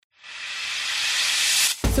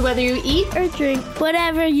So whether you eat or drink,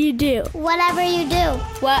 Whatever you do. Whatever you do.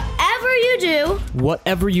 whatever you do,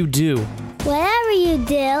 Whatever you do. Whatever you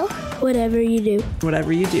do. Whatever you do.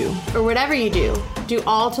 Whatever you do. or whatever you do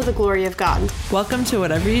all to the glory of God. Welcome to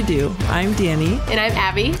Whatever You Do. I'm Danny. And I'm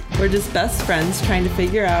Abby. We're just best friends trying to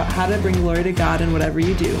figure out how to bring glory to God in whatever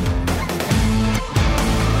you do.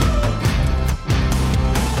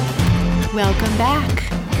 Welcome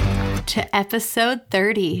back to episode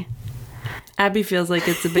 30. Abby feels like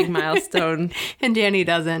it's a big milestone. And Danny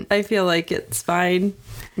doesn't. I feel like it's fine.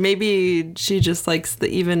 Maybe she just likes the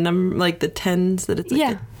even number, like the tens that it's like.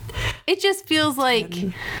 Yeah. It just feels like...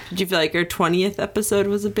 Did you feel like our 20th episode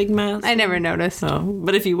was a big milestone? I never noticed. Oh,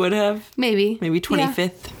 but if you would have, Maybe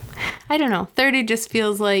 25th. Yeah. I don't know. 30 just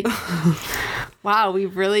feels like, wow,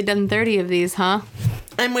 we've really done 30 of these, huh?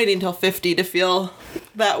 I'm waiting till 50 to feel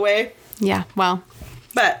that way. Yeah, well,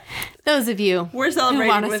 But those of you we're who celebrating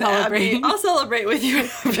want to with celebrate, Abby. I'll celebrate with you,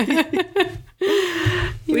 Abby.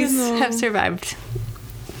 we have survived.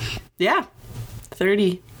 Yeah,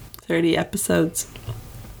 30 episodes.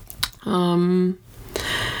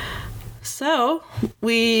 So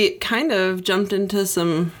we kind of jumped into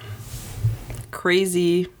some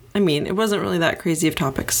crazy, I mean, it wasn't really that crazy of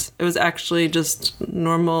topics. It was actually just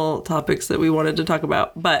normal topics that we wanted to talk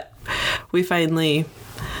about, but we finally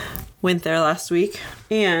went there last week.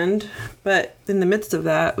 But in the midst of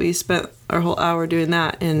that, we spent our whole hour doing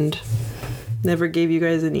that and never gave you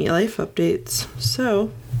guys any life updates.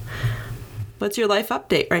 So what's your life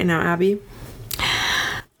update right now, Abby?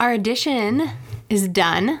 Our edition is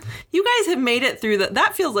done. You guys have made it through that.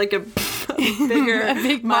 That feels like a bigger A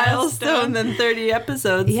big milestone than 30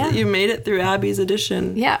 episodes. Yeah. That you made it through Abby's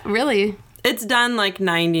edition. Yeah, really. It's done like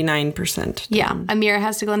 99%. Yeah, Amira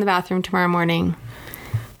has to go in the bathroom tomorrow morning.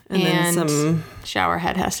 And then some... shower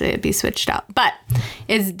head has to be switched out. But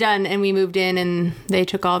it's done, and we moved in, and they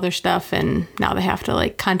took all their stuff, and now they have to,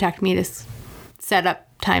 like, contact me to set up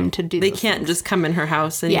time to do They those can't things. just come in her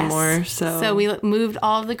house anymore. Yes. So we moved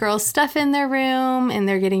all of the girls' stuff in their room, and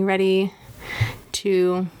they're getting ready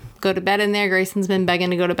to go to bed in there. Grayson's been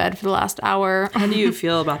begging to go to bed for the last hour. How do you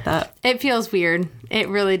feel about that? It feels weird. It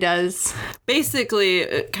really does. Basically,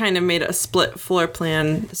 it kind of made a split floor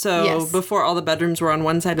plan. So Yes. before, all the bedrooms were on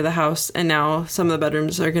one side of the house, and now some of the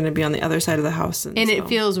bedrooms are going to be on the other side of the house. And so... it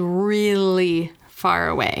feels really far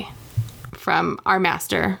away from our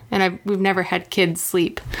master. And we've never had kids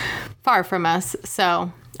sleep far from us.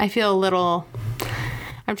 So I feel a little...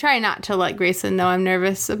 I'm trying not to let Grayson know I'm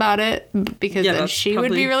nervous about it because then that's she would be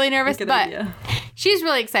probably really a nervous. good But idea. she's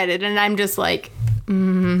really excited. And I'm just like, I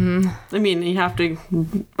mean, you have to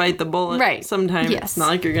bite the bullet Right. sometime. Yes. It's not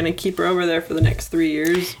like you're going to keep her over there for the next 3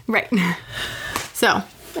 years. right. So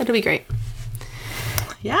it'll be great.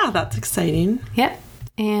 Yeah, that's exciting. Yep.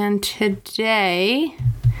 And today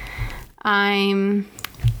I'm...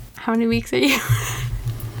 How many weeks are you?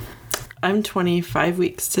 I'm 25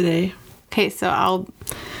 weeks today. Okay, so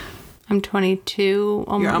I'm 22,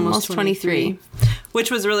 You're almost 23. Which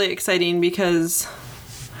was really exciting because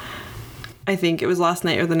I think it was last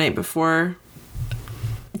night or the night before.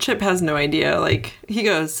 Chip has no idea. Like, he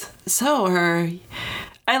goes, I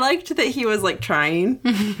liked that he was, like, trying.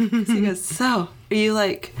 So he goes, so, are you,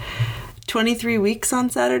 like, 23 weeks on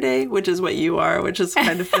Saturday? Which is what you are, which is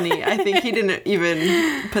kind of funny. I think he didn't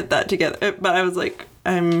even put that together. But I was like,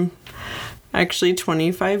 I'm actually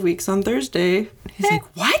 25 weeks on Thursday. He's like,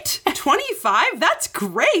 what? 25? That's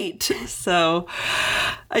great. So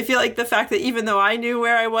I feel like the fact that even though I knew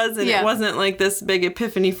where I was and Yeah. it wasn't like this big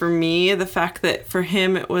epiphany for me, the fact that for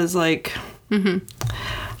him it was like,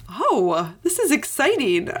 oh, this is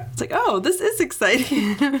exciting. It's like, oh, this is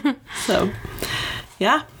exciting. So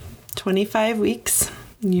yeah, 25 weeks.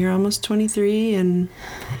 You're almost 23 and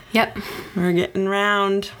Yep. we're getting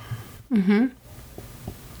round.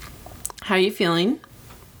 How are you feeling?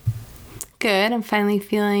 Good. I'm finally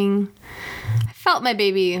feeling... I felt my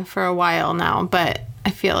baby for a while now, but I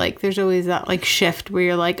feel like there's always that, like, shift where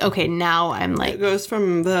you're like, okay, now I'm, It like, goes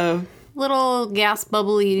from the little gas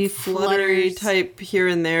bubbly fluttery flutters. type here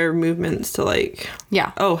and there movements to like,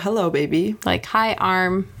 Yeah. oh, hello, baby. Like high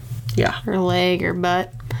arm Yeah. or leg or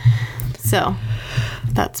butt. So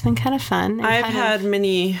that's been kind of fun. And I've kind of- had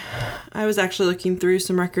many, I was actually looking through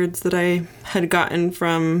some records that I had gotten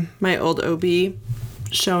from my old OB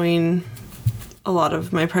showing a lot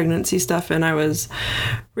of my pregnancy stuff, and I was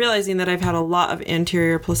realizing that I've had a lot of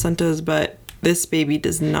anterior placentas, but this baby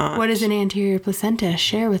does not. What is an anterior placenta?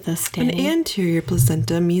 Share with us, An Danny. anterior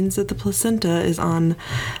placenta means that the placenta is on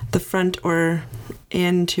the front or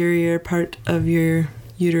anterior part of your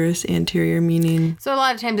uterus anterior, meaning So a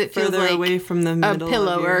lot of times it feels further like away from the a middle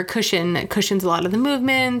pillow of or a cushion that cushions a lot of the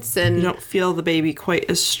movements, and you don't feel the baby quite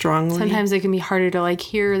as strongly. sometimes it can be harder to like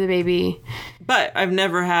hear the baby. But I've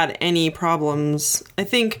never had any problems. I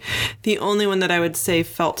think the only one that I would say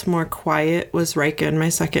felt more quiet was Riken, my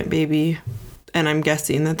second baby. And I'm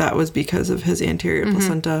guessing that was because of his anterior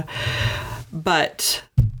placenta. But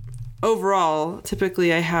overall,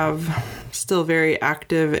 typically I have still very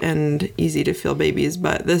active and easy to feel babies.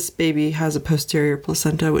 But this baby has a posterior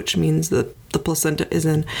placenta, which means that the placenta is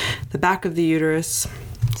in the back of the uterus.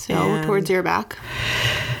 So And towards your back.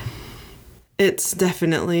 it's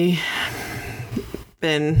definitely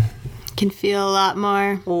been Can feel a lot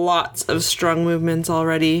more. lots of strong movements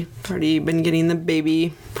already. Already been getting the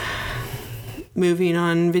baby moving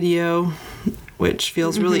on video, which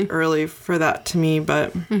feels really early for that to me,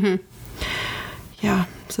 but yeah,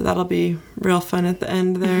 so that'll be real fun at the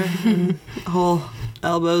end there. And the whole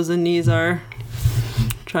elbows and knees are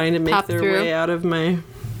trying to make Pop their through. way out of my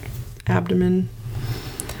abdomen.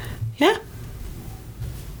 Yeah.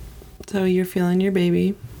 So you're feeling your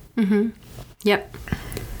baby. Yep.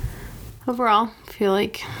 Overall, I feel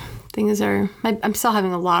like things are... I'm still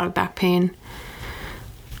having a lot of back pain,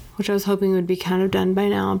 which I was hoping would be kind of done by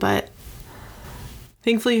now, but...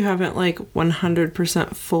 Thankfully, you haven't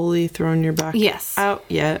 100% fully thrown your back Yes. out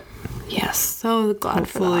yet. Yes, so glad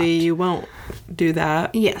Hopefully, for that. you won't do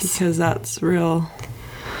that. Yes. Because that's real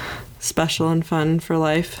special and fun for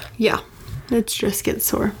life. Yeah, it just gets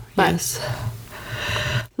sore. But, Yes.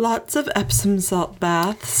 Lots of Epsom salt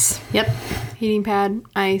baths. Yep, heating pad,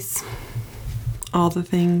 ice. All the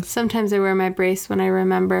things. Sometimes I wear my brace when I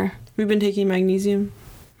remember. We've been taking magnesium.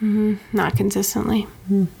 Not consistently.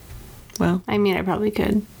 Well, I mean, I probably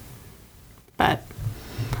could. But.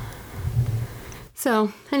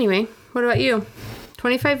 So, anyway, what about you?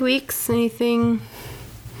 25 weeks, anything?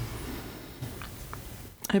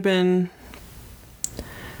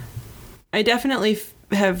 I definitely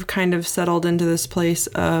have kind of settled into this place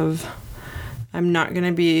of I'm not going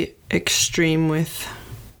to be extreme with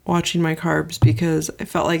watching my carbs because I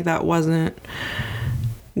felt like that wasn't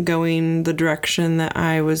going the direction that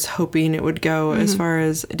I was hoping it would go, as far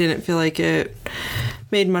as I didn't feel like it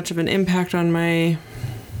made much of an impact on my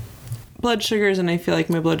blood sugars, and I feel like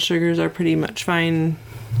my blood sugars are pretty much fine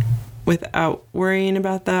without worrying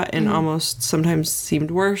about that, and almost sometimes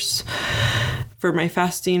seemed worse for my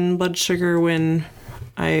fasting blood sugar when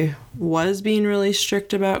I was being really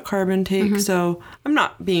strict about carb intake. So I'm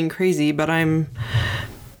not being crazy, but I'm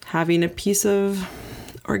having a piece of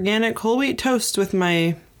organic whole wheat toast with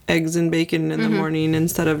my eggs and bacon in the morning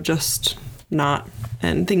instead of just not,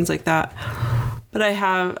 and things like that. But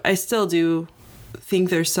I still do think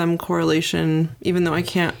there's some correlation, even though I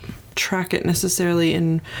can't track it necessarily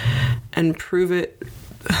and prove it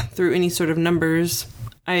through any sort of numbers.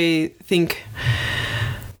 I think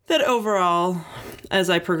that overall, as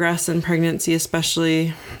I progress in pregnancy,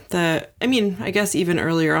 especially, that, I mean, I guess even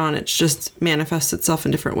earlier on, it's just manifests itself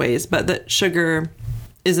in different ways, but that sugar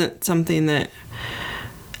isn't something that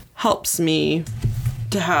helps me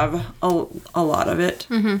to have a lot of it.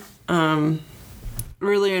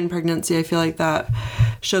 Earlier in pregnancy, I feel like that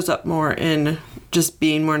shows up more in just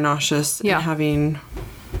being more nauseous and having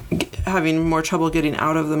more trouble getting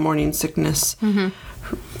out of the morning sickness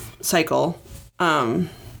cycle.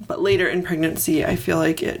 But later in pregnancy, I feel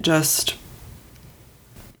like it just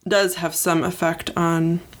does have some effect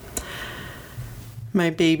on my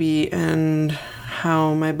baby and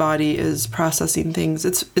how my body is processing things.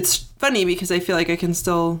 It's funny because I feel like I can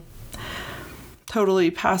still totally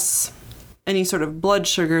pass any sort of blood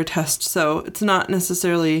sugar test, so it's not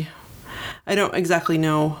necessarily, I don't exactly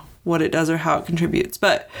know what it does or how it contributes,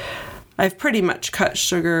 but I've pretty much cut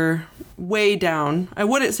sugar way down. I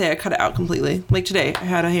wouldn't say I cut it out completely. Like today, I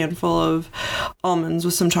had a handful of almonds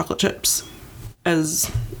with some chocolate chips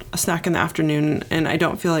as a snack in the afternoon, and I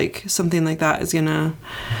don't feel like something like that is gonna,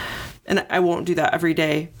 and I won't do that every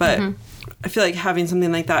day, but I feel like having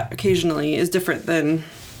something like that occasionally is different than,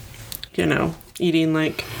 eating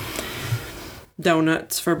like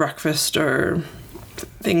donuts for breakfast or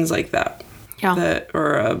things like that. Yeah.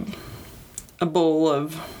 Or a bowl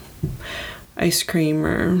of ice cream,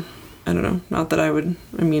 or I don't know, not that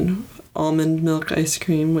almond milk ice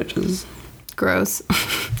cream, which is Gross.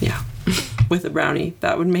 yeah, with a brownie.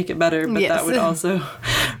 That would make it better, but Yes. that would also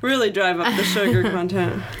really drive up the sugar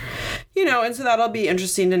content. And so that'll be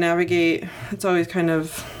interesting to navigate. It's always kind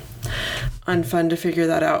of unfun to figure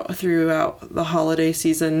that out throughout the holiday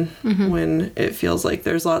season when it feels like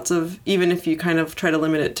there's lots of, even if you kind of try to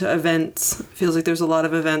limit it to events, it feels like there's a lot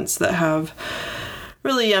of events that have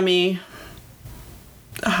really yummy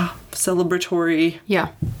celebratory Yeah.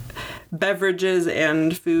 beverages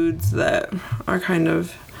and foods that are kind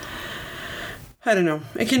of, I don't know,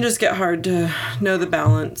 it can just get hard to know the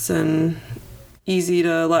balance and easy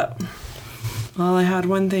to let, well, I had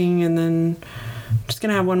one thing and then I'm just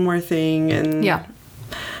gonna have one more thing, and Yeah.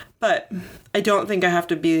 but I don't think I have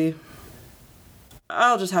to be,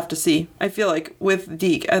 I'll just have to see. I feel like with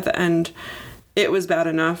Deke at the end, it was bad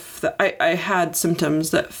enough that I had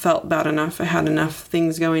symptoms that felt bad enough. I had enough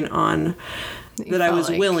things going on that I felt was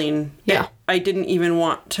like- willing. Yeah. I didn't even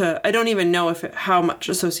want to, I don't even know if how much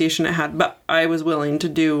association it had, but I was willing to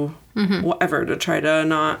do whatever to try to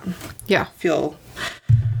not Yeah. feel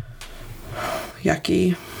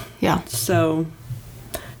yucky. Yeah. So,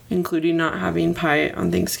 including not having pie on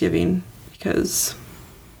Thanksgiving because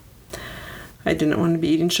I didn't want to be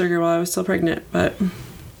eating sugar while I was still pregnant, but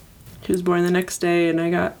she was born the next day and I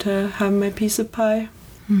got to have my piece of pie.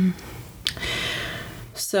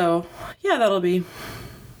 So, yeah, that'll be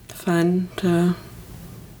fun to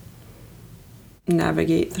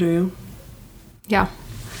navigate through. Yeah.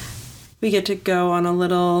 We get to go on a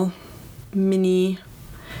little mini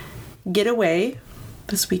getaway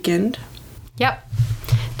this weekend. Yep.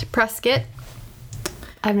 To Prescott.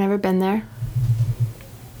 I've never been there.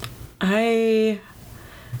 I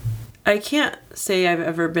can't say I've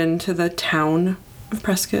ever been to the town of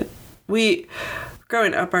Prescott.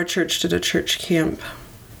 Growing up, our church did a church camp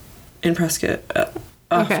in Prescott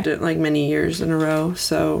often, like many years in a row.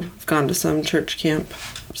 So I've gone to some church camp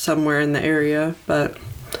somewhere in the area, but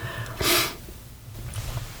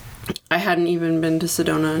I hadn't even been to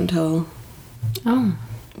Sedona until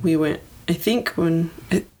we went. I think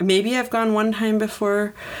maybe I've gone one time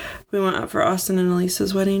before we went up for Austin and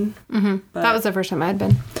Elisa's wedding. Mm-hmm. That was the first time I'd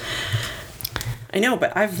been. I know,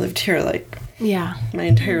 but I've lived here like Yeah. my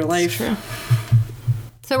entire life. True.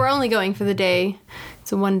 So we're only going for the day.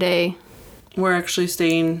 It's a 1 day. We're actually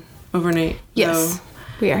staying overnight. Yes, So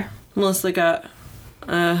we are. Melissa got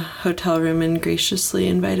a hotel room and graciously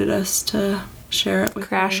invited us to share it with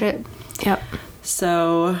Crash her. it. Yep.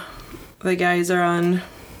 So the guys are on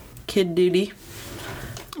kid duty.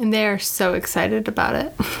 And they're so excited about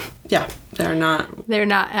it. Yeah, they're not. They're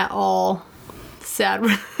not at all sad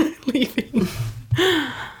we're leaving.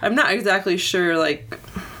 I'm not exactly sure, like,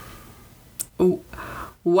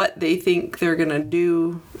 what they think they're gonna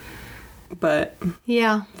do, but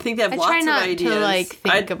Yeah. I think they have I lots try of not ideas. to like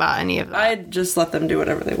think about any of that. I'd just let them do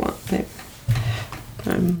whatever they want.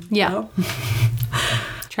 Yeah. Well,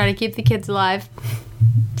 Try to keep the kids alive.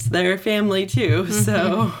 it's their family too,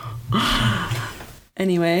 so.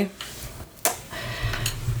 Anyway.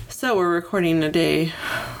 So we're recording a day.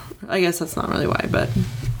 I guess that's not really why, but.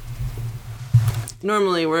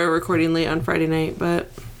 Normally we're recording late on Friday night,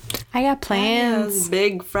 but. I got plans.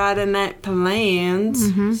 Big Friday night plans.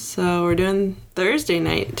 Mm-hmm. So we're doing Thursday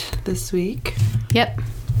night this week. Yep.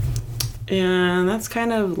 And that's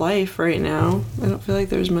kind of life right now. I don't feel like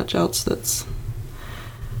there's much else that's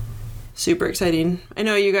super exciting. I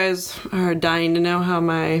know you guys are dying to know how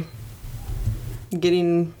my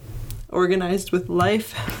getting organized with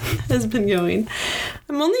life has been going.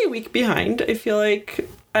 I'm only a week behind. I feel like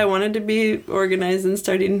I wanted to be organized and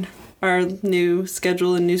starting our new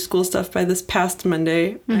schedule and new school stuff by this past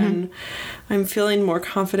Monday. Mm-hmm. And I'm feeling more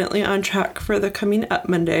confidently on track for the coming up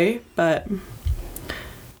Monday, but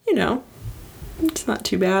you know, it's not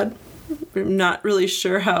too bad. I'm not really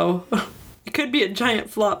sure how it could be a giant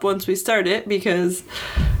flop once we start it because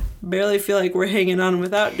I barely feel like we're hanging on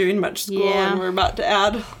without doing much school, Yeah. and we're about to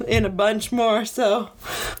add in a bunch more, so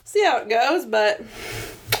see how it goes. But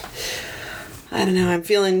I don't know, I'm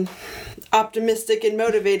feeling optimistic and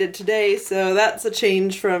motivated today, so that's a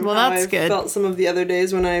change from Well, how that's I've good. felt some of the other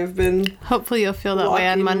days when I've been Hopefully you'll feel that way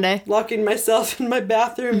on Monday. locking myself in my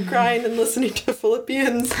bathroom crying and listening to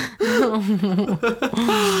Philippians.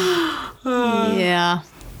 Yeah.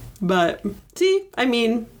 But see, I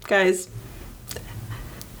mean, guys,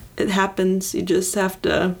 it happens. You just have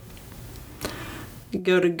to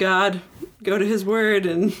go to God, go to His Word,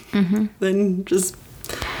 and then just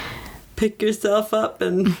pick yourself up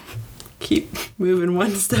and keep moving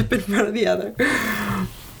one step in front of the other.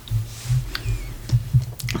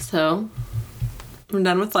 So, we're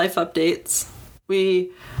done with life updates.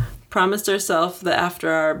 We promised ourselves that after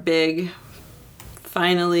our big,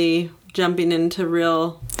 finally jumping into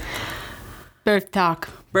real Birth talk.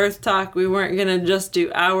 birth talk, we weren't going to just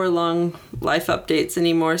do hour-long life updates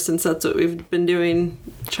anymore, since that's what we've been doing,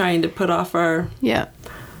 trying to put off our... Yeah.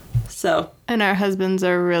 So, And our husbands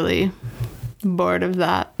are really bored of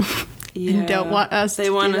that. yeah. And don't want us They to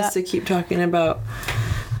want do us that. to keep talking about...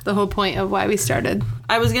 The whole point of why we started.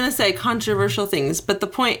 I was going to say controversial things, but the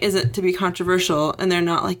point isn't to be controversial, and they're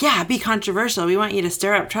not like, yeah, be controversial. We want you to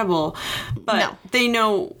stir up trouble. But they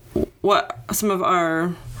know what some of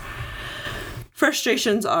our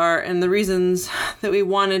frustrations are and the reasons that we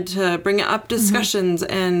wanted to bring it up discussions,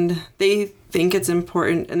 and they think it's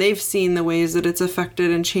important, and they've seen the ways that it's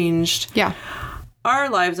affected and changed our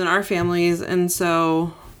lives and our families. And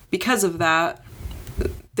so because of that,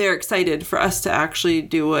 they're excited for us to actually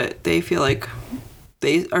do what they feel like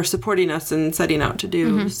they are supporting us and setting out to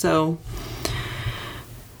do. So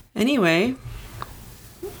anyway,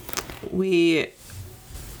 we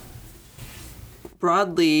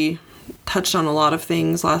broadly touched on a lot of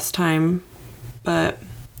things last time, but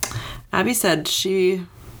Abby said she's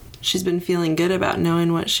been feeling good about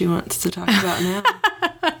knowing what she wants to talk about now.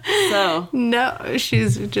 So no,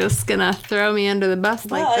 she's just gonna throw me under the bus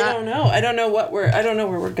like that. I don't know. I don't know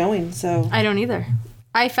where we're going. So I don't either.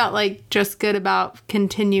 I felt like just good about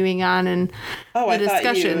continuing on and the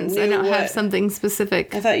discussions. I don't have something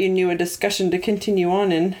specific. I thought you knew a discussion to continue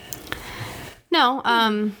on in. No,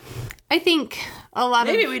 I think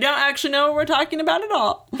maybe we don't actually know what we're talking about at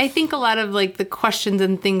all. I think a lot of like the questions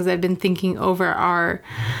and things I've been thinking over are,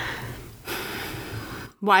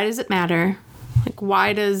 why does it matter? Like,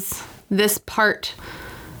 why does this part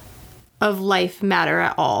of life matter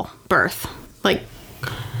at all? Birth. Like,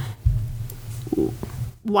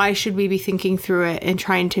 why should we be thinking through it and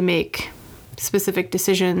trying to make specific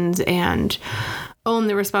decisions and own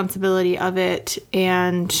the responsibility of it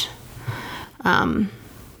and,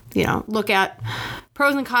 look at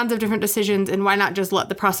pros and cons of different decisions, and why not just let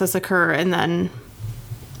the process occur and then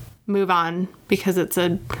move on because it's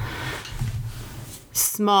a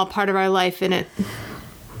small part of our life, and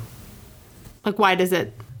why does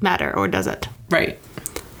it matter, or does it? Right.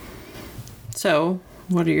 So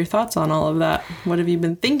what are your thoughts on all of that? What have you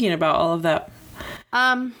been thinking about all of that?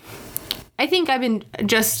 I think I've been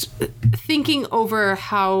just thinking over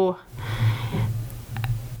how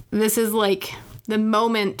this is like the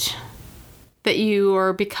moment that you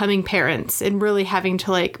are becoming parents and really having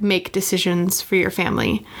to like make decisions for your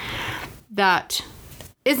family that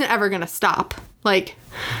isn't ever going to stop. Like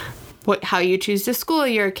how you choose to school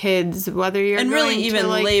your kids, whether you're and really even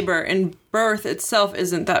labor and birth itself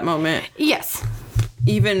isn't that moment. Yes.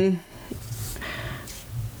 Even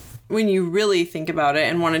when you really think about it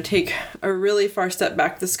and want to take a really far step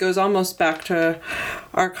back, this goes almost back to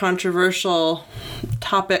our controversial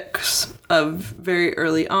topics of very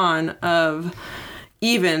early on of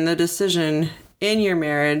even the decision in your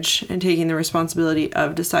marriage and taking the responsibility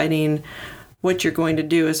of deciding what you're going to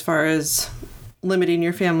do as far as limiting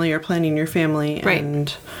your family or planning your family.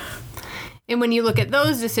 Right. And when you look at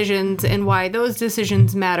those decisions and why those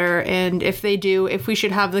decisions matter, and if they do, if we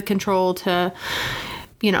should have the control to,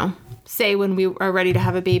 say when we are ready to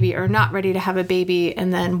have a baby or not ready to have a baby,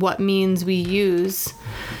 and then what means we use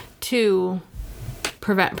to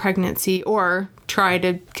prevent pregnancy or try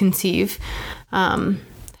to conceive,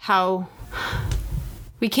 how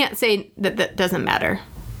we can't say that doesn't matter,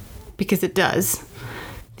 because it does.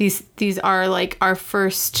 These are like our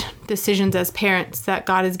first decisions as parents that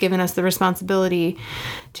God has given us the responsibility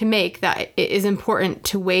to make, that it is important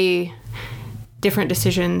to weigh different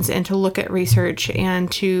decisions and to look at research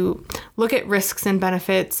and to look at risks and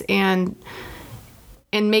benefits and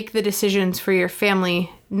make the decisions for your family,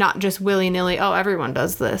 not just willy-nilly, oh, everyone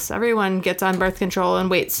does this. Everyone gets on birth control and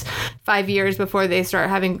waits 5 years before they start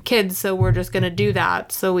having kids, so we're just going to do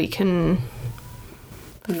that so we can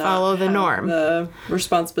follow the norm. The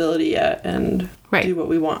responsibility yet and do what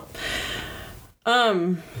we want.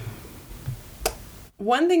 One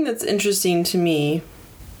thing that's interesting to me,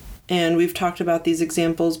 and we've talked about these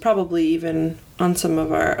examples probably even on some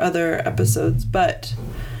of our other episodes, but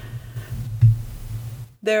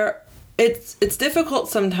it's difficult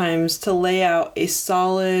sometimes to lay out a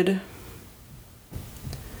solid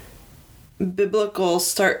biblical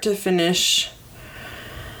start to finish.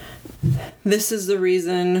 This is the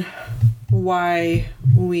reason why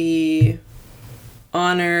we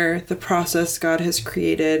honor the process God has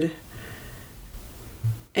created.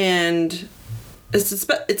 And it's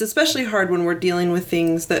especially hard when we're dealing with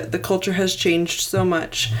things that the culture has changed so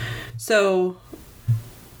much. So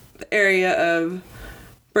the area of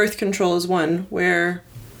birth control is one where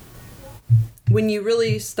when you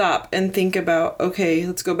really stop and think about, okay,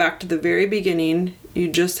 let's go back to the very beginning. You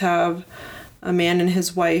just have a man and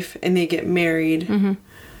his wife and they get married. Mm-hmm.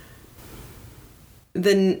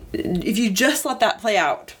 Then if you just let that play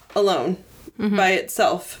out alone by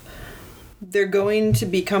itself, they're going to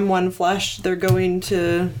become one flesh. They're going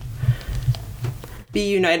to be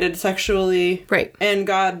united sexually. Right. And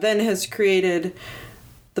God then has created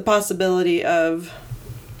the possibility of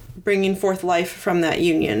bringing forth life from that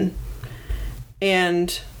union.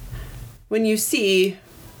 And when you see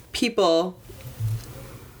people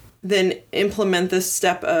then implement this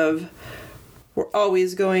step of, we're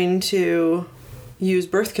always going to use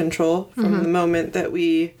birth control from the moment that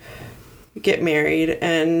we get married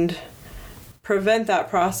and prevent that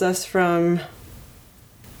process from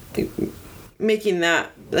making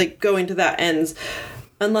that, like, going to that ends,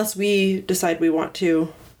 unless we decide we want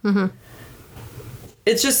to.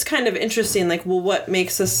 It's just kind of interesting, like, well, what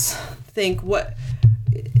makes us think what...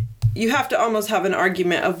 You have to almost have an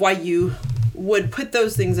argument of why you would put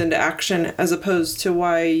those things into action as opposed to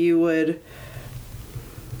why you would...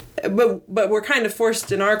 But we're kind of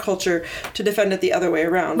forced in our culture to defend it the other way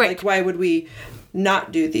around. Right. Like, why would we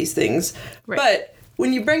not do these things? Right. But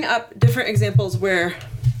when you bring up different examples where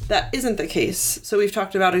that isn't the case, so we've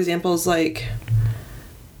talked about examples like,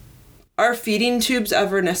 are feeding tubes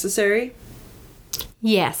ever necessary?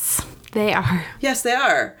 Yes, they are. Yes, they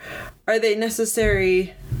are. Are they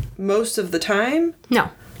necessary most of the time?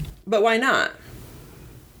 No, But why not?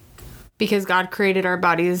 because God created our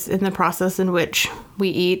bodies in the process in which we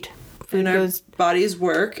eat. Food And our goes... bodies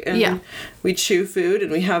work, and Yeah. we chew food,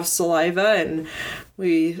 and we have saliva, and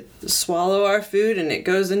we swallow our food, and it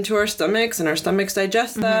goes into our stomachs, and our stomachs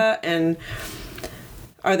digest that. And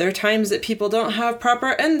are there times that people don't have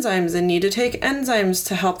proper enzymes and need to take enzymes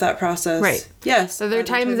to help that process? Right. Yes. So there are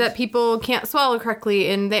times that people can't swallow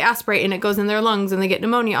correctly and they aspirate and it goes in their lungs and they get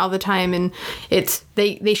pneumonia all the time, and it's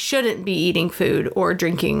they shouldn't be eating food or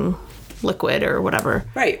drinking liquid or whatever.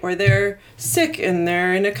 Right, or they're sick and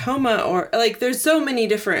they're in a coma, or like there's so many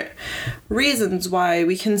different reasons why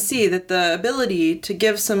we can see that the ability to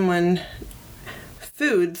give someone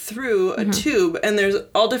food through a tube, and there's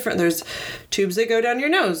all different, there's tubes that go down your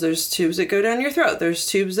nose, there's tubes that go down your throat, there's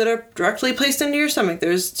tubes that are directly placed into your stomach,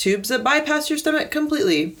 there's tubes that bypass your stomach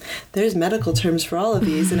completely. There's medical terms for all of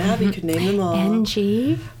these, and Abby could name them all.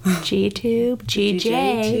 NG, G-tube,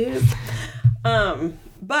 GJ. tube.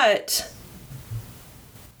 But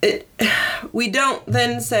we don't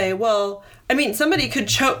then say, well, I mean, somebody could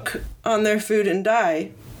choke on their food and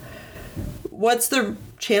die. What's the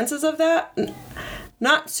chances of that?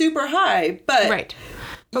 Not super high, but... Right.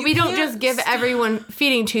 But you we don't can't just give everyone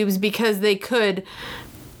feeding tubes because they could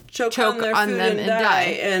choke choke on their on food them and die.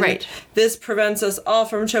 And Right. this prevents us all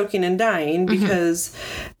from choking and dying because...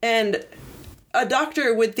 And a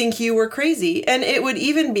doctor would think you were crazy, and it would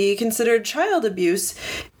even be considered child abuse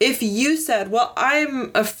if you said, well, I'm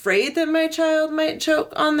afraid that my child might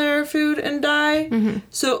choke on their food and die,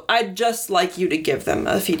 so I'd just like you to give them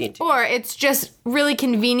a feeding tube. Or it's just really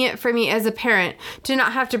convenient for me as a parent to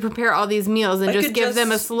not have to prepare all these meals and I just could give them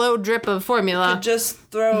a just- slow drip of formula. Just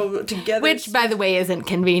throw together... Which, by the way, isn't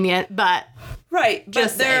convenient, but... Right, but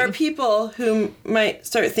just there are saying. people who might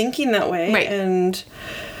start thinking that way, Right. and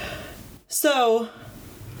so...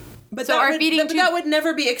 But, So that, our would, feeding but tube- that would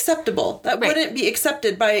never be acceptable. That Right. wouldn't be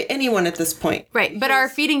accepted by anyone at this point. Right, but are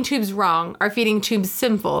feeding tubes wrong? Are feeding tubes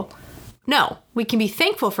sinful? No. We can be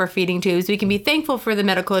thankful for feeding tubes. We can be thankful for the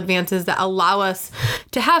medical advances that allow us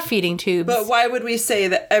to have feeding tubes. But why would we say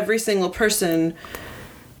that every single person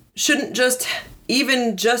shouldn't just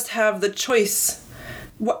even just have the choice?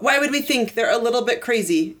 Why would we think they're a little bit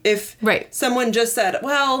crazy if Right. someone just said,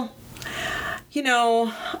 well, you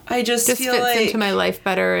know, I just feel fits like... into my life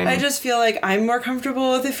better. And, I just feel like I'm more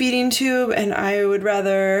comfortable with a feeding tube, and I would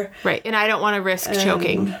rather, right, and I don't want to risk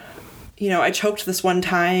choking. you know, I choked this one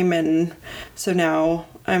time, and so now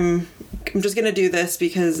I'm just gonna do this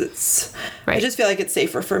because it's. I Right. just feel like it's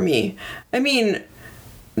safer for me. I mean,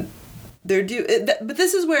 but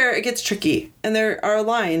this is where it gets tricky, and there are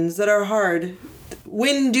lines that are hard.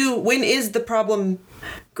 When is the problem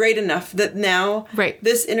great enough that now Right.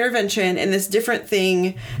 this intervention and this different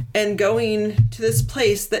thing and going to this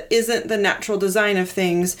place that isn't the natural design of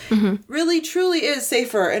things really truly is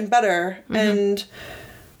safer and better and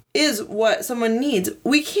is what someone needs?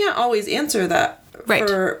 We can't always answer that Right.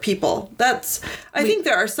 for people. I think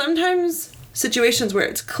there are sometimes situations where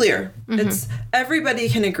it's clear. It's everybody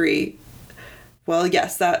can agree. Well,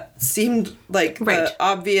 yes, that seemed like Right. the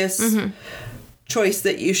obvious choice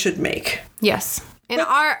that you should make. Yes. And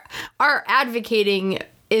our advocating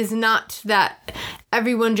is not that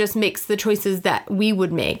everyone just makes the choices that we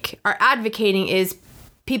would make. Our advocating is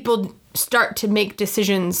people start to make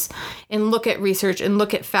decisions and look at research and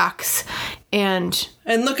look at facts and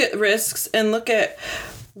look at risks and look at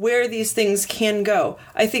where these things can go.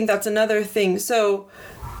 I think that's another thing. So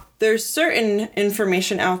there's certain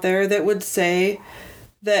information out there that would say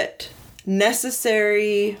that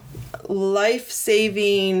necessary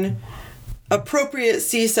life-saving appropriate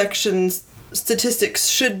C-section statistics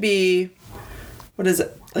should be, what is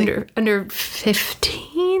it? Like, under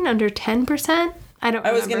 15, under 10%.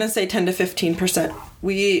 I was going to say 10 to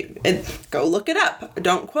 15%. Go look it up.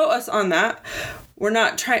 Don't quote us on that. We're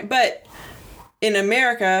not trying, but in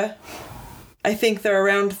America, I think they're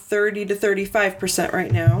around 30 to 35%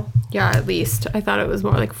 right now. Yeah, at least. I thought it was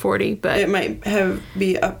more like 40, but It might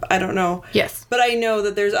be up. I don't know. yes. But I know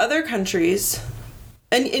that there's other countries,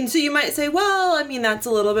 and so you might say, well, I mean, that's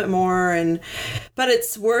a little bit more, but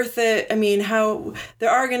it's worth it. I mean, there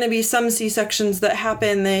are going to be some C-sections that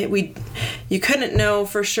happen that you couldn't know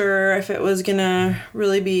for sure if it was going to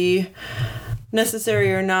really be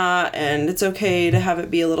necessary or not, and it's okay to have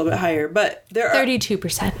it be a little bit higher. But there are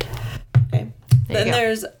 32%. Okay. Then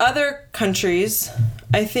there's other countries.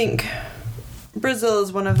 I think Brazil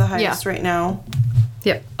is one of the highest right now.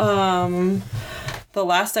 Yep. The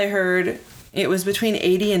last I heard, it was between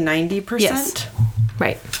 80 and 90%. Yes.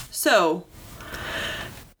 Right. So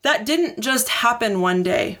that didn't just happen one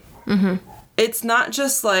day. Mm-hmm. It's not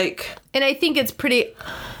just like... And I think it's pretty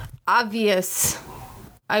obvious,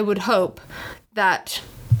 I would hope, that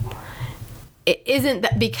it isn't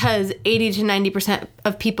that because 80 to 90%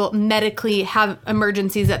 of people medically have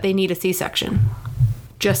emergencies that they need a C-section.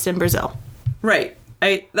 Just in Brazil. Right.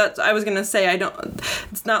 I was going to say,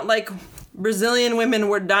 it's not like Brazilian women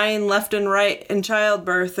were dying left and right in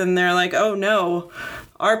childbirth and they're like, oh no,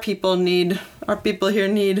 our people here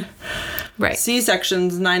need right.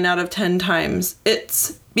 C-sections 9 out of 10 times.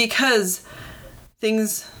 It's because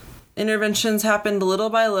interventions happened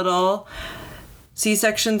little by little.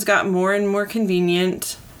 C-sections got more and more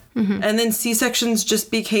convenient. Mm-hmm. And then C-sections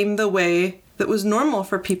just became the way that was normal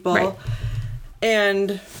for people. Right.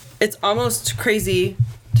 And it's almost crazy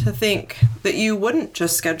to think that you wouldn't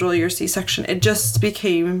just schedule your C-section. It just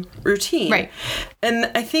became routine. Right. And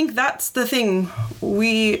I think that's the thing.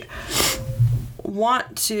 We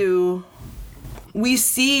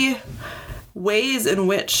see ways in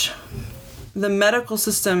which the medical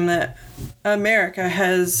system that America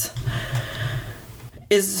has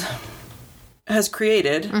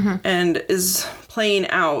created mm-hmm. and is playing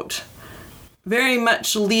out very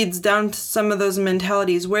much leads down to some of those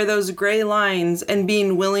mentalities where those gray lines and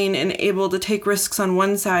being willing and able to take risks on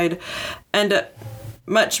one side and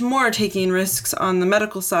much more taking risks on the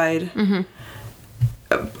medical side.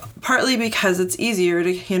 Mm-hmm. Partly because it's easier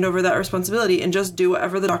to hand over that responsibility and just do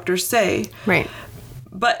whatever the doctors say. Right.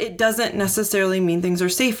 But it doesn't necessarily mean things are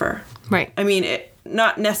safer. Right. I mean,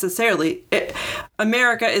 not necessarily.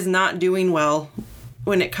 America is not doing well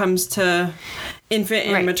when it comes to infant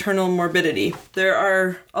and maternal morbidity. There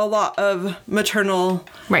are a lot of maternal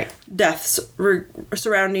deaths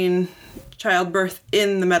surrounding childbirth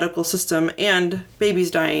in the medical system and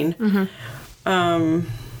babies dying. Mm-hmm.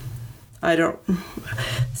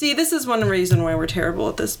 This is one reason why we're terrible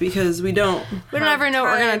at this, because we don't ever know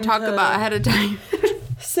what we're going to talk about ahead of time.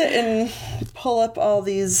 sit and pull up all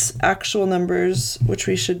these actual numbers, which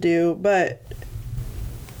we should do, but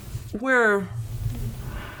we're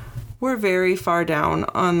very far down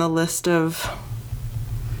on the list of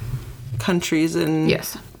countries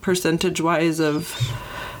and percentage-wise of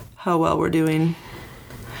how well we're doing.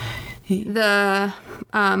 The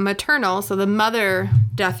maternal, so the mother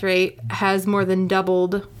death rate has more than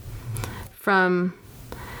doubled from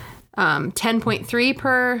 10.3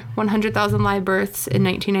 per 100,000 live births in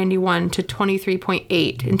 1991 to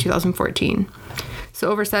 23.8 in 2014. So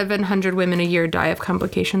over 700 women a year die of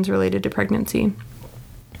complications related to pregnancy.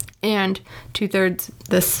 And 2/3,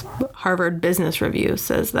 this Harvard Business Review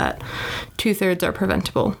says that 2/3 are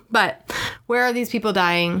preventable. But where are these people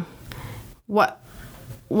dying? What,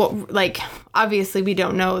 obviously we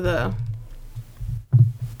don't know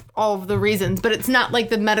all of the reasons, but it's not like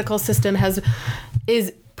the medical system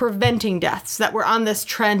is preventing deaths, that we're on this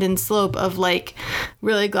trend and slope of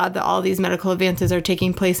really glad that all these medical advances are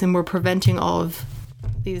taking place and we're preventing all of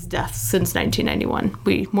these deaths since 1991.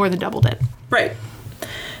 We more than doubled it. Right.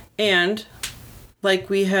 And like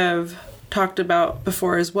we have talked about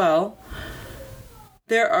before as well,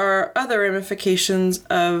 there are other ramifications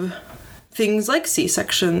of things like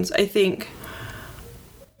C-sections. I think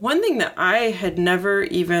one thing that I had never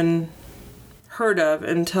even heard of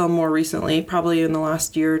until more recently, probably in the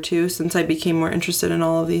last year or two, since I became more interested in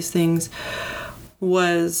all of these things,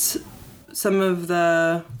 was some of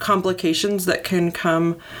the complications that can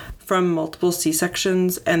come from multiple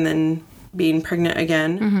C-sections and then being pregnant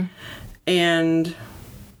again. Mm-hmm. And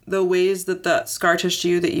the ways that that scar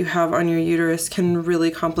tissue that you have on your uterus can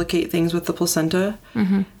really complicate things with the placenta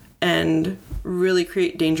mm-hmm. and really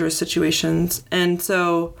create dangerous situations. And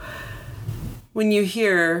so when you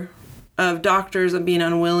hear of doctors and being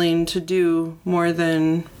unwilling to do more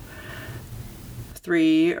than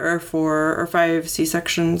 3 or 4 or 5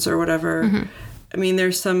 C-sections or whatever. I mean,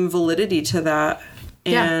 there's some validity to that.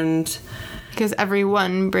 And because every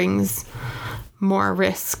one brings more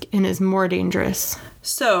risk and is more dangerous.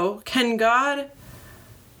 So, can God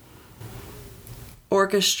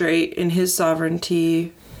orchestrate in his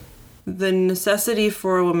sovereignty the necessity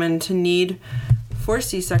for a woman to need 4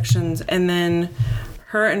 C-sections, and then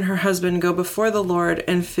her and her husband go before the Lord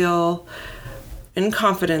and feel in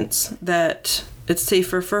confidence that it's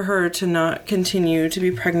safer for her to not continue to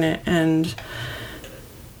be pregnant and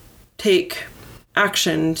take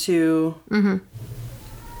action to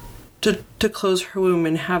close her womb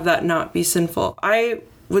and have that not be sinful? I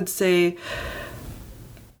would say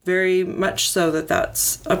very much so that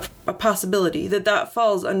that's a possibility, that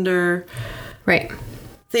falls under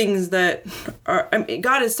things that are, I mean,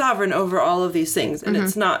 God is sovereign over all of these things. And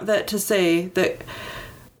it's not that to say that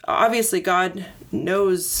obviously God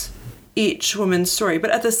knows each woman's story, but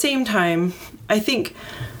at the same time, I think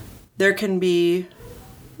there can be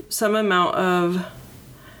some amount of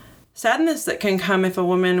sadness that can come if a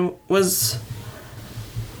woman was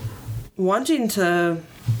wanting to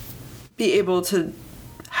be able to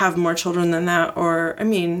have more children than that, or, I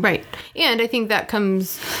mean... Right. And I think that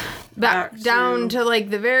comes back down to, like,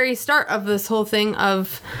 the very start of this whole thing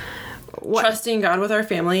of... trusting God with our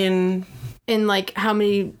family and... in, like, how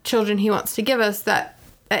many children he wants to give us, that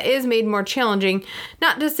is made more challenging.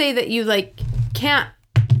 Not to say that you, like, can't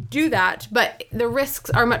do that, but the risks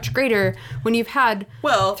are much greater when you've had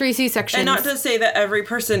 3 C-sections. And not to say that every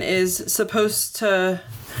person is supposed to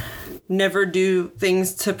never do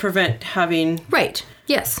things to prevent having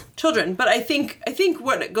children, but I think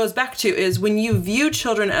what it goes back to is when you view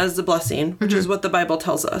children as the blessing, which is what the Bible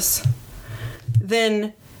tells us,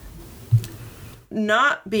 then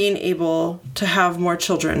not being able to have more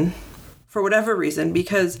children for whatever reason,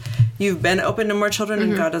 because you've been open to more children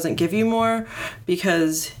and God doesn't give you more,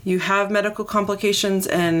 because you have medical complications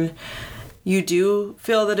and you do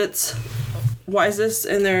feel that it's wisest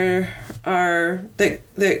and there are that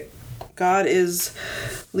God is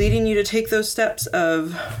leading you to take those steps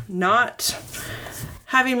of not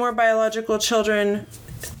having more biological children,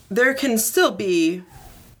 there can still be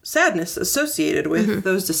sadness associated with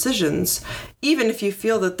those decisions, even if you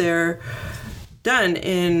feel that they're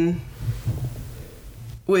done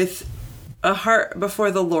with a heart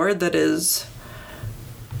before the Lord that is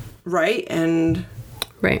right.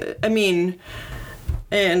 I mean,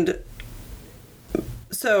 and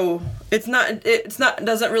so it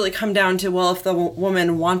doesn't really come down to, well, if the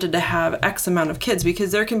woman wanted to have X amount of kids,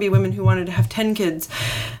 because there can be women who wanted to have 10 kids.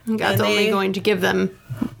 God's only going to give them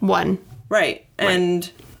 1. Right. And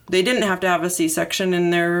they didn't have to have a C-section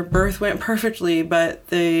and their birth went perfectly, but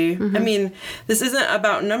I mean, this isn't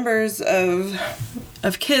about numbers of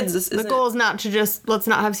kids. The goal is not to just, let's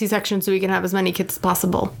not have C-section so we can have as many kids as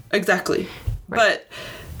possible. Exactly. Right. But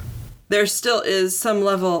there still is some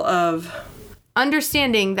level of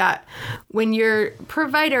understanding that when your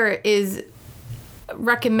provider is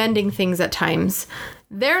recommending things at times,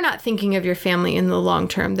 they're not thinking of your family in the long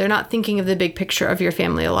term. They're not thinking of the big picture of your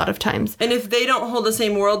family a lot of times. And if they don't hold the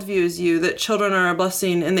same worldview as you, that children are a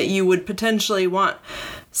blessing and that you would potentially want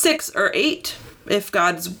 6 or 8 if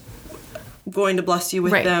God's going to bless you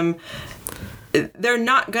with them, they're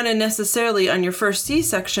not going to necessarily on your first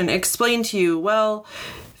C-section explain to you, well,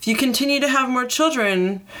 if you continue to have more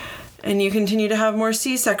children and you continue to have more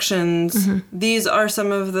C-sections, these are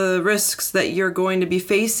some of the risks that you're going to be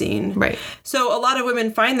facing. Right. So a lot of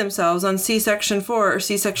women find themselves on C-section 4 or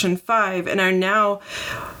C-section 5 and are now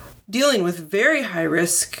dealing with very high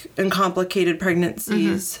risk and complicated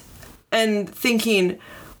pregnancies and thinking,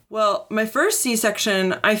 well, my first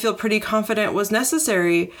C-section, I feel pretty confident was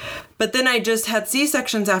necessary, but then I just had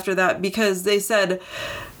C-sections after that because they said,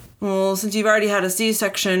 well, since you've already had a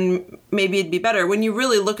C-section, maybe it'd be better. When you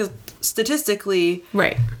really look at statistically,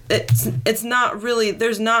 it's not really,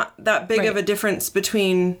 there's not that big of a difference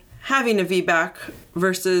between having a VBAC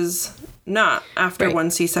versus not after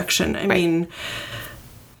one C-section. I mean,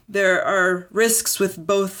 there are risks with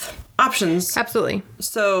both options. Absolutely.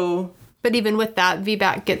 So, but even with that,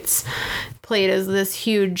 VBAC gets played as this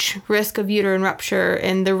huge risk of uterine rupture,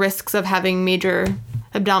 and the risks of having major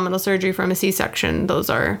abdominal surgery from a C-section, those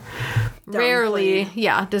are rarely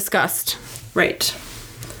discussed. Right.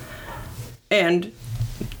 And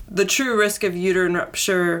the true risk of uterine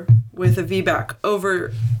rupture with a VBAC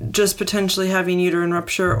over just potentially having uterine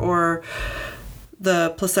rupture or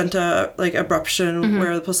the placenta, like abruption,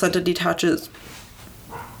 where the placenta detaches,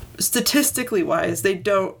 statistically wise, they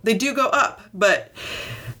do go up, but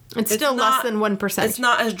It's still less than 1%. It's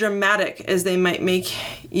not as dramatic as they might make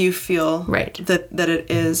you feel Right. that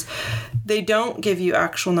it is. They don't give you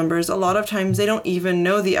actual numbers. A lot of times they don't even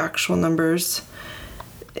know the actual numbers.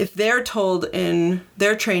 If they're told in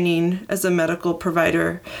their training as a medical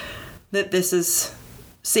provider that this is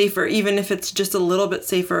safer, even if it's just a little bit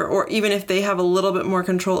safer, or even if they have a little bit more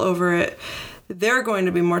control over it, they're going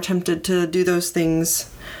to be more tempted to do those things,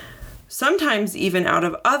 sometimes even out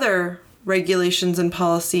of other regulations and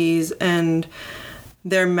policies, and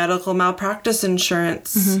their medical malpractice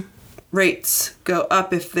insurance rates go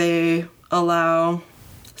up if they allow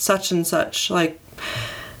such and such. Like,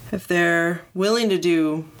 if they're willing to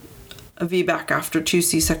do a VBAC after 2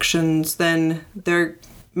 C-sections, then their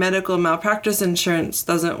medical malpractice insurance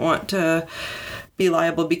doesn't want to be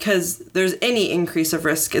liable because there's any increase of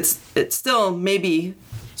risk. It's still maybe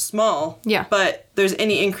small, Yeah. but there's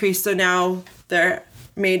any increase, so now they're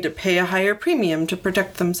made to pay a higher premium to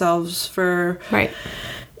protect themselves for Right.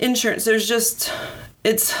 insurance.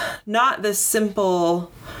 It's not this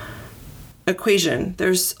simple equation.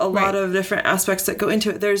 There's a lot of different aspects that go into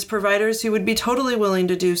it. There's providers who would be totally willing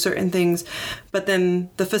to do certain things, but then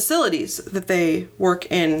the facilities that they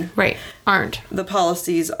work in, Right. Aren't. the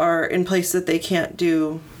policies are in place that they can't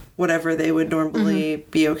do whatever they would normally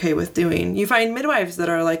be okay with doing. You find midwives that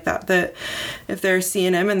are like that if they're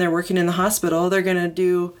C&M and they're working in the hospital, they're going to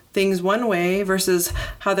do things one way versus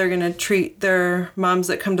how they're going to treat their moms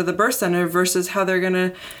that come to the birth center versus how they're going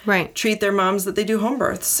to Right. treat their moms that they do home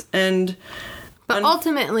births. And But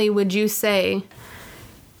ultimately, would you say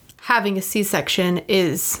having a C-section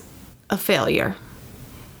is a failure?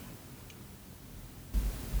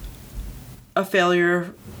 a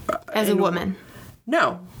failure As a woman?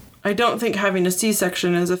 No, I don't think having a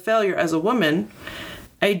C-section is a failure as a woman.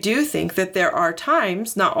 I do think that there are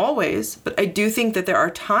times, not always, but I do think that there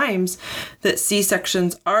are times that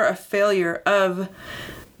C-sections are a failure of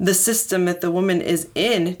the system that the woman is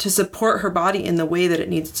in to support her body in the way that it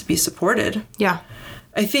needs to be supported. Yeah.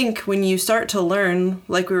 I think when you start to learn,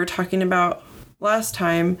 like we were talking about last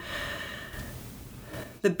time,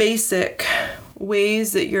 the basic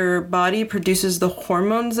ways that your body produces the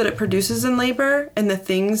hormones that it produces in labor and the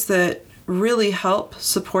things that really help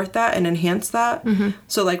support that and enhance that.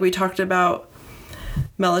 So like we talked about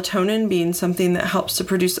melatonin being something that helps to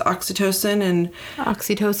produce oxytocin, and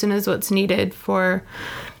Oxytocin is what's needed for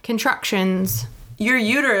contractions. your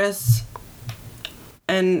uterus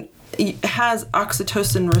and has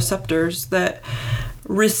oxytocin receptors that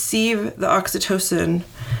receive the oxytocin,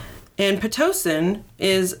 and Pitocin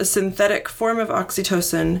is a synthetic form of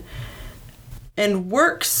oxytocin and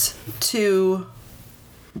works to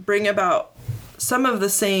bring about some of the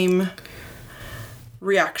same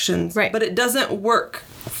reactions, Right. but it doesn't work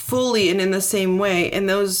fully and in the same way. And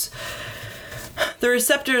the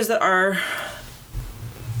receptors that are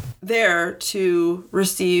there to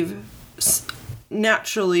receive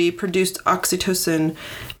naturally produced oxytocin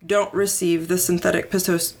don't receive the synthetic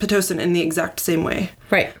Pitocin in the exact same way.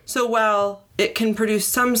 Right. So while it can produce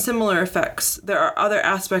some similar effects, there are other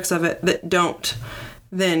aspects of it that don't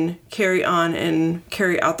then carry on and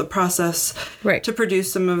carry out the process Right. to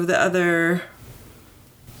produce some of the other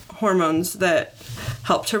hormones that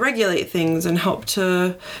help to regulate things and help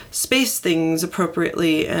to space things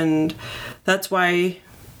appropriately. And that's why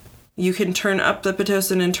you can turn up the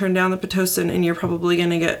Pitocin and turn down the Pitocin, and you're probably going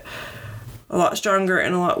to get a lot stronger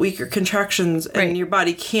and a lot weaker contractions, and Right. your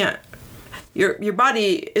body can't, your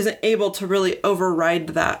body isn't able to really override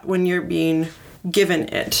that when you're being given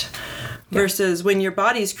it. Versus when your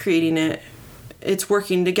body's creating it, it's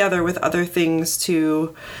working together with other things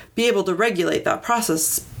to be able to regulate that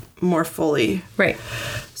process more fully. Right.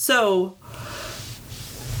 So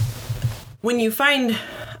when you find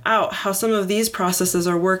out how some of these processes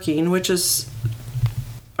are working, which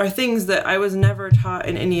are things that I was never taught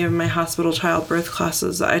in any of my hospital childbirth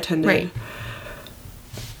classes that I attended. Right.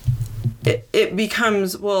 It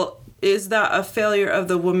becomes, well, is that a failure of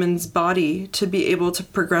the woman's body to be able to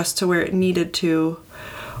progress to where it needed to?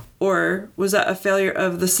 Or was that a failure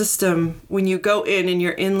of the system when you go in and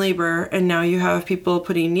you're in labor and now you have people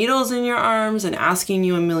putting needles in your arms and asking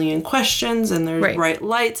you a million questions, and there's Right. bright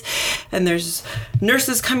lights and there's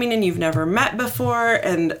nurses coming in you've never met before,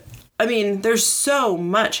 and I mean, there's so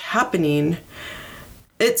much happening.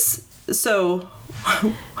 So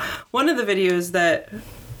one of the videos that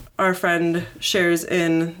our friend shares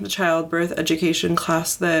in the childbirth education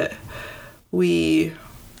class that I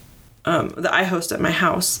host at my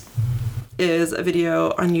house is a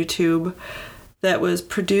video on YouTube that was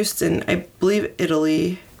produced in, I believe,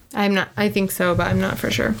 Italy. I think so, but I'm not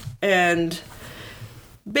for sure. And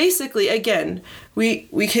basically, again, we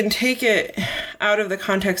can take it out of the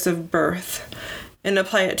context of birth and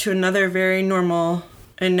apply it to another very normal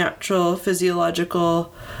and natural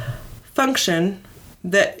physiological function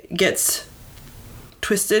that gets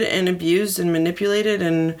twisted and abused and manipulated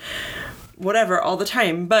and whatever all the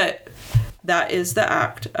time. But that is the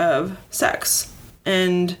act of sex.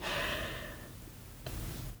 And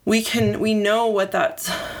we know what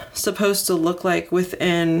that's supposed to look like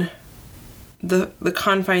within the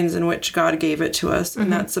confines in which God gave it to us.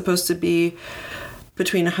 And that's supposed to be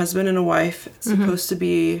between a husband and a wife. It's supposed to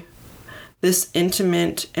be this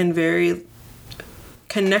intimate and very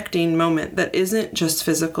connecting moment that isn't just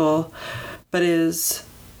physical, but is...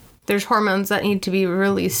 There's hormones that need to be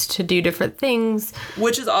released to do different things.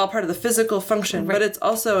 Which is all part of the physical function, Right. but it's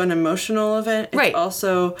also an emotional event. It's Right.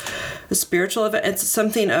 also a spiritual event.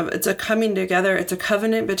 It's a coming together. It's a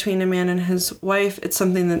covenant between a man and his wife. It's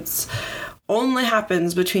something that's only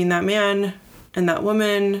happens between that man and that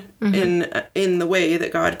woman in the way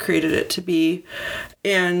that God created it to be.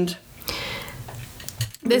 And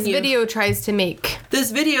This video tries to make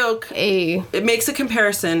this video it makes a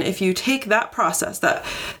comparison. If you take that process,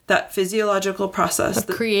 that physiological process,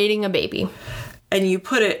 creating a baby. and you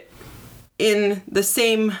put it in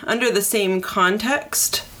under the same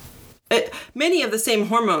context, many of the same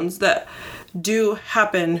hormones that do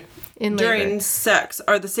happen In during labor. sex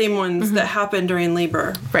are the same ones that happen during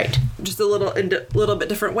labor. Right. Just a little bit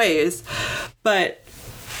different ways. But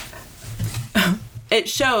it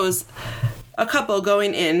shows a couple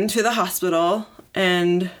going into the hospital,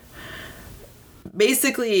 and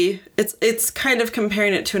basically it's kind of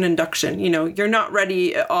comparing it to an induction. You know, you're not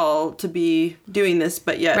ready at all to be doing this,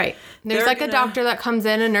 but yet Right. There's like a doctor that comes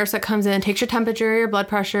in, a nurse that comes in, takes your temperature, your blood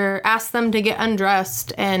pressure, asks them to get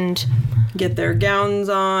undressed and get their gowns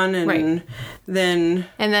on, and Right.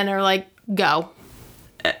 then are like, go.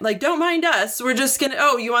 like, don't mind us, we're just gonna,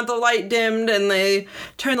 oh, you want the light dimmed, and they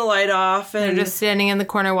turn the light off, and They're just standing in the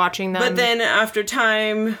corner watching them. but then after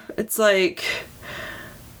time it's like,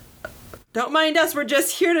 don't mind us, we're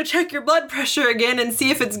just here to check your blood pressure again and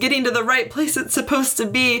see if it's getting to the right place it's supposed to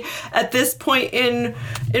be at this point in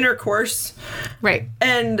intercourse. Right.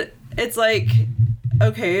 And it's like,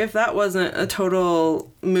 okay, if that wasn't a total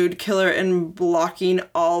mood killer and blocking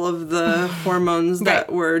all of the hormones that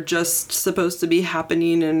Right. were just supposed to be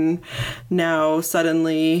happening and now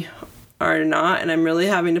suddenly are not, and I'm really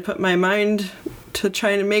having to put my mind to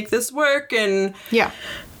trying to make this work. And Yeah.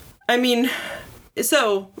 I mean,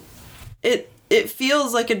 so it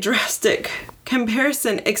feels like a drastic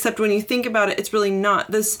comparison, except when you think about it, it's really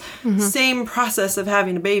not. This same process of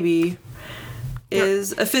having a baby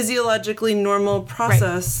is a physiologically normal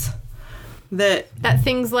process that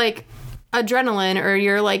Things like adrenaline or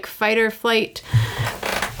your like fight or flight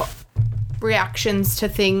reactions to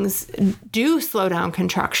things do slow down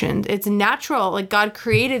contractions. It's natural. Like God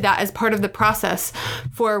created that as part of the process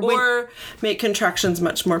for when, or make contractions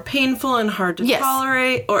much more painful and hard to Yes.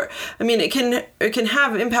 tolerate. Or I mean, it can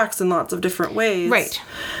have impacts in lots of different ways. right.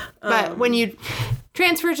 But when you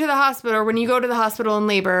transfer to the hospital, or when you go to the hospital in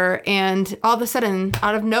labor, and all of a sudden,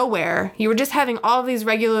 out of nowhere, you were just having all of these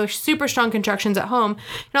regular, super strong contractions at home,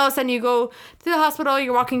 and all of a sudden you go to the hospital,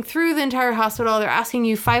 you're walking through the entire hospital, they're asking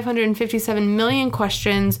you 557 million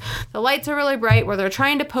questions, the lights are really bright, where they're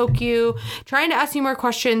trying to poke you, trying to ask you more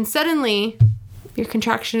questions, suddenly your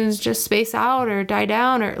contractions just space out or die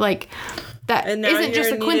down, or like... That And now isn't just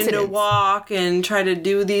you're a needing coincidence. to walk and try to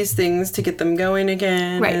do these things to get them going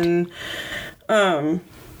again. Right. And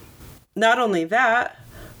not only that,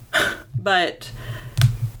 but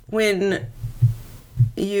when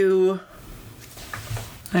you...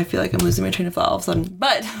 I feel like I'm losing my train of thought all of a sudden.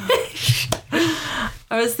 But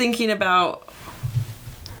I was thinking about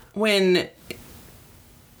when...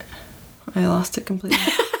 I lost it completely.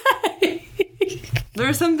 There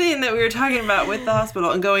was something that we were talking about with the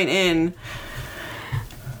hospital and going in.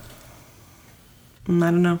 I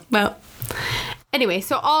don't know. Well, anyway,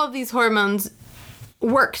 so all of these hormones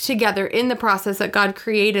work together in the process that God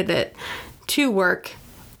created it to work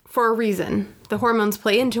for a reason. The hormones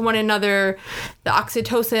play into one another. The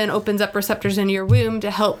oxytocin opens up receptors in your womb to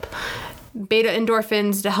help beta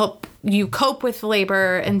endorphins to help you cope with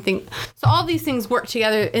labor and things. So all these things work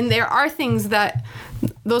together, and there are things that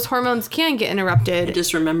those hormones can get interrupted. I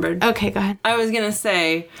just remembered. Okay, go ahead. I was going to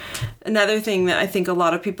say another thing that I think a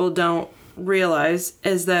lot of people don't realize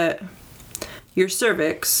is that your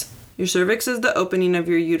cervix is the opening of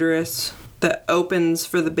your uterus that opens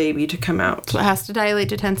for the baby to come out. So it has to dilate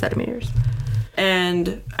to 10 centimeters.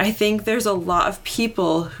 And I think there's a lot of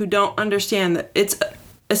people who don't understand that it's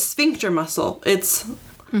a sphincter muscle. It's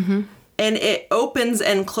and it opens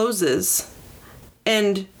and closes,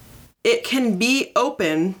 and it can be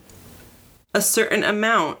open a certain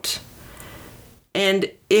amount.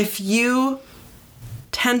 And if you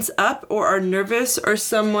tense up or are nervous, or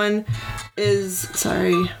someone is,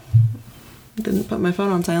 sorry, didn't put my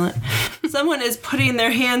phone on silent. Someone is putting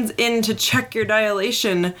their hands in to check your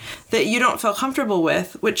dilation that you don't feel comfortable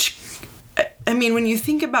with, which, I mean, when you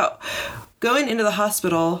think about going into the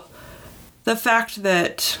hospital, the fact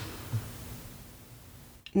that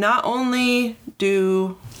not only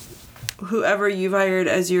do whoever you've hired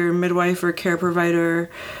as your midwife or care provider,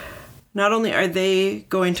 not only are they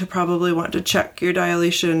going to probably want to check your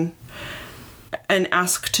dilation and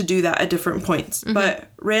ask to do that at different points, but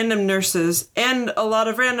random nurses and a lot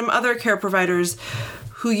of random other care providers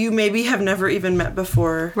who you maybe have never even met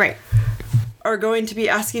before, Right. are going to be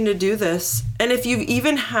asking to do this. And if you've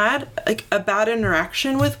even had like a bad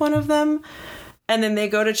interaction with one of them, and then they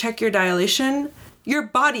go to check your dilation, your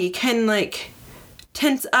body can like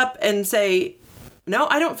tense up and say, no,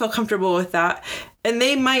 I don't feel comfortable with that. And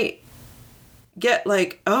they might get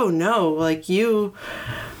like, oh no, like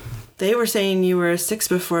they were saying you were a 6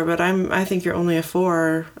 before, but I think you're only a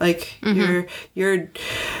 4. Like you're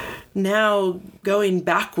now going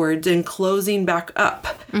backwards and closing back up.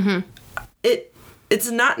 It's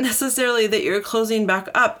not necessarily that you're closing back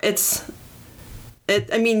up.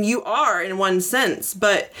 I mean, you are in one sense,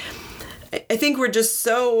 but I think we're just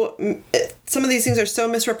some of these things are so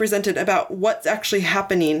misrepresented about what's actually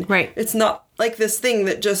happening. Right. It's not like this thing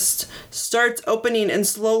that just starts opening and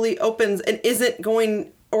slowly opens and isn't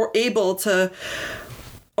going or able to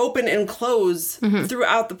open and close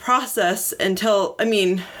throughout the process until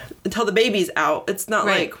the baby's out. It's not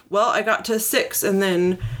Right. like, well, I got to 6 and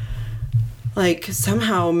then like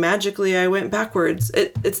somehow magically I went backwards.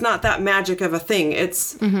 It's not that magic of a thing.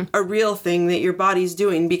 It's a real thing that your body's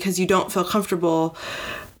doing because you don't feel comfortable.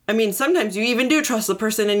 I mean, sometimes you even do trust the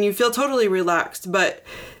person and you feel totally relaxed, but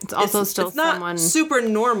It's also still it's not someone super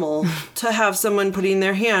normal to have someone putting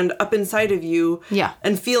their hand up inside of you Yeah.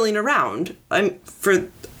 and feeling around.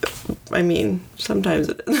 Sometimes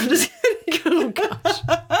it I'm just kidding.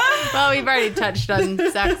 Well, we've already touched on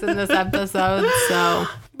sex in this episode, so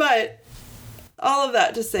But all of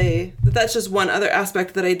that to say that that's just one other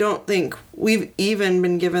aspect that I don't think we've even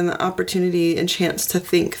been given the opportunity and chance to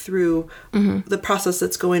think through the process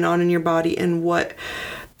that's going on in your body and what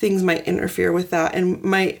things might interfere with that and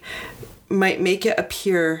might make it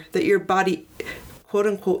appear that your body, quote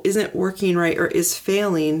unquote, isn't working right or is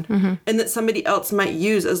failing, and that somebody else might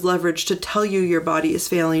use as leverage to tell you your body is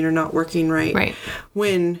failing or not working right. Right.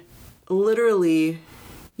 When literally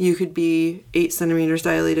you could be 8 centimeters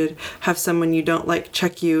dilated, have someone you don't like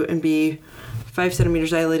check you and be 5 centimeters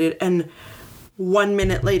dilated, and 1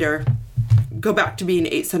 minute later go back to being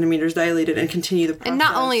 8 centimeters dilated and continue the process. And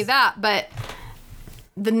not only that, but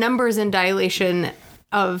the numbers in dilation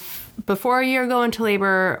of before you're going to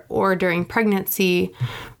labor or during pregnancy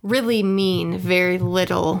really mean very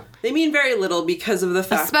little. They mean very little because of the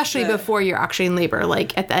fact Especially that, before you're actually in labor,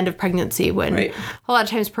 like at the end of pregnancy when Right. a lot of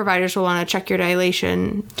times providers will want to check your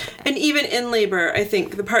dilation. And even in labor, I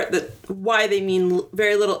think the part that why they mean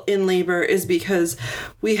very little in labor is because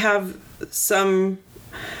we have some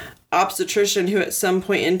obstetrician who at some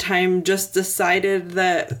point in time just decided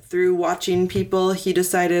that through watching people, he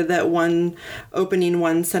decided that opening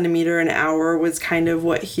 1 centimeter an hour was kind of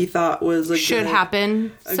what he thought was Should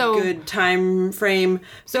happen. a good time frame.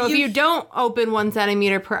 So if you don't open 1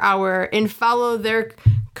 centimeter per hour and follow their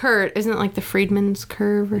curve, isn't it like the Friedman's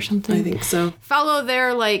curve or something? I think so. Follow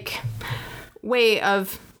their like way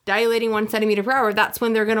of dilating 1 centimeter per hour, that's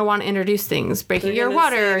when they're going to want to introduce things, breaking your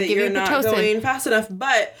water, give you you're not Pitocin. going fast enough.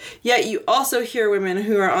 But yet you also hear women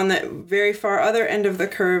who are on that very far other end of the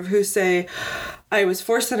curve who say, I was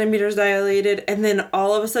 4 centimeters dilated, and then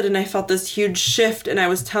all of a sudden I felt this huge shift, and I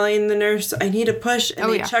was telling the nurse I need to push,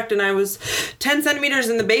 and they checked, and I was 10 centimeters,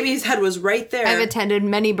 and the baby's head was right there. I've attended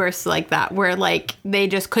many births like that where like they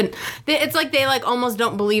just couldn't. It's like they like almost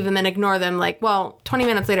don't believe and then ignore them. Like, well, 20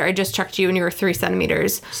 minutes later I just checked you and you were 3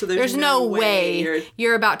 centimeters. So there's no way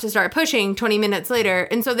you're about to start pushing 20 minutes later,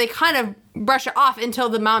 and so they kind of brush it off until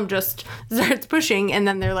the mom just starts pushing, and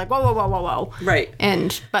then they're like, whoa, whoa, whoa, whoa, whoa. Right.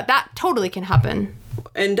 But that totally can happen.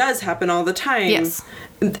 And does happen all the time. Yes.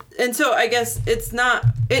 And so I guess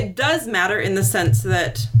it does matter in the sense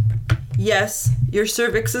that, yes, your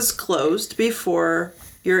cervix is closed before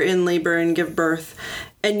you're in labor and give birth.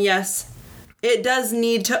 And yes, it does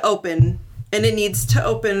need to open, and it needs to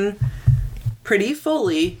open pretty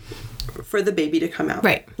fully for the baby to come out.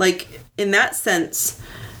 Right. Like, in that sense,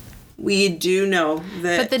 we do know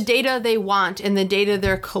that... But the data they want and the data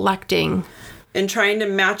they're collecting... And trying to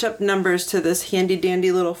match up numbers to this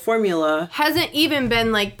handy-dandy little formula... hasn't even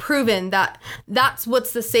been, like, proven that that's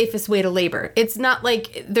what's the safest way to labor. It's not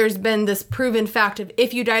like there's been this proven fact of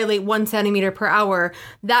if you dilate 1 centimeter per hour,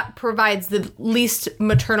 that provides the least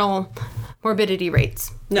maternal morbidity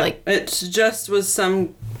rates. No, Like, it just was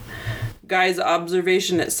some guy's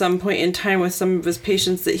observation at some point in time with some of his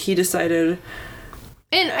patients that he decided...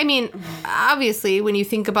 and, I mean, obviously, when you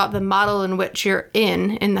think about the model in which you're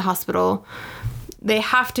in the hospital, they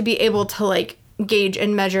have to be able to, like, gauge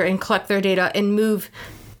and measure and collect their data and move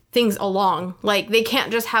things along. Like, they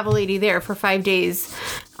can't just have a lady there for 5 days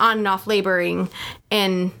on and off laboring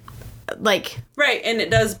and, like... Right, and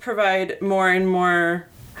it does provide more and more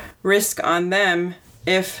risk on them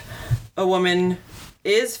if a woman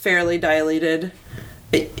is fairly dilated.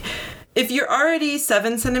 If you're already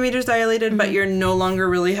 7 centimeters dilated, but you're no longer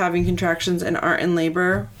really having contractions and aren't in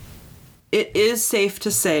labor, it is safe to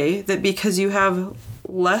say that because you have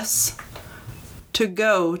less to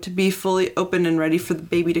go to be fully open and ready for the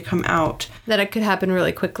baby to come out, that it could happen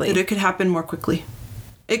really quickly. that it could happen more quickly.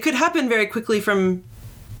 It could happen very quickly from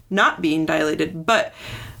not being dilated, but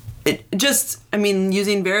it just, I mean,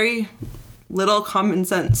 using very little common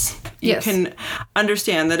sense, you Yes. can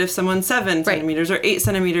understand that if someone's 7 centimeters or 8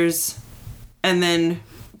 centimeters and then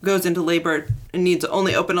goes into labor and needs to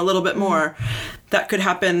only open a little bit more, that could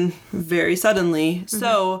happen very suddenly.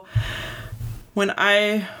 So when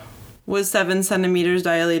I was 7 centimeters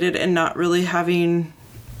dilated and not really having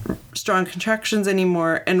strong contractions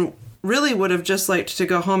anymore and really would have just liked to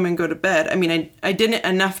go home and go to bed. I mean, I didn't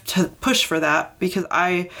enough to push for that because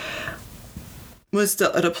I was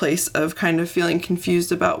still at a place of kind of feeling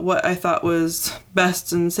confused about what I thought was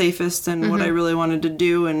best and safest and what I really wanted to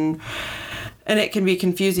do. And it can be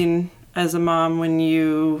confusing as a mom when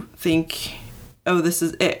you think, oh, this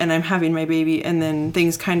is it, and I'm having my baby, and then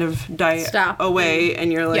things kind of die away,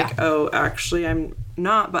 and you're like, oh, actually, I'm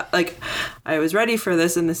not, but, like, I was ready for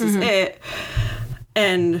this, and this is it.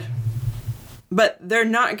 But they're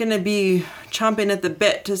not going to be chomping at the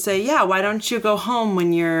bit to say, yeah, why don't you go home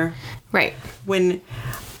when you're... Right. When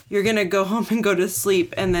you're going to go home and go to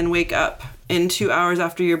sleep and then wake up in 2 hours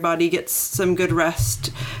after your body gets some good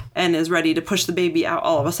rest and is ready to push the baby out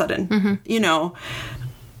all of a sudden, you know?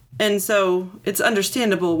 And so it's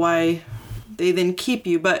understandable why they then keep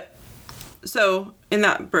you. But so in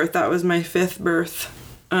that birth, that was my 5th birth.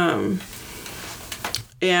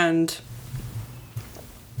 And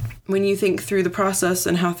when you think through the process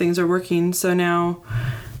and how things are working, so now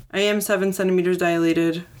I am 7 centimeters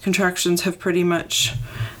dilated. Contractions have pretty much,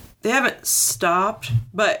 they haven't stopped,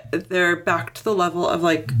 but they're back to the level of,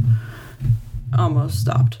 like, almost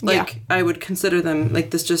stopped. Like, I would consider them,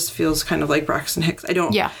 like, this just feels kind of like Braxton Hicks. I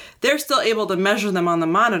don't, they're still able to measure them on the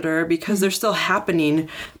monitor because they're still happening,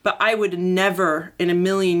 but I would never in a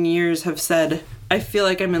million years have said, I feel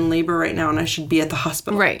like I'm in labor right now and I should be at the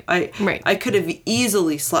hospital. Right. I could have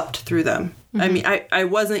easily slept through them. I mean, I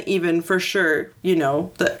wasn't even for sure, you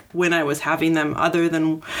know, that when I was having them, other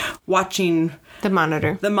than watching the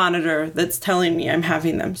monitor that's telling me I'm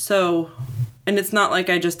having them. So, and it's not like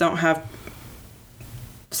I just don't have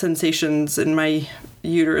sensations in my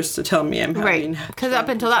uterus to tell me I'm having. Right. Because up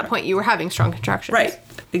until that point, you were having strong contractions. Right.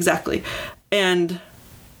 Exactly. And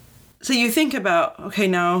so you think about, okay,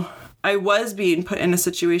 now I was being put in a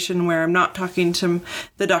situation where I'm not talking to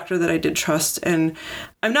the doctor that I did trust, and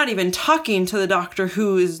I'm not even talking to the doctor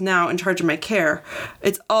who is now in charge of my care.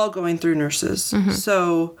 It's all going through nurses.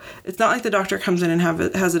 So it's not like the doctor comes in and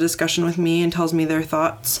has a discussion with me and tells me their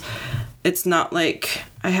thoughts. It's not like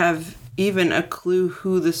I have even a clue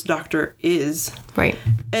who this doctor is. Right.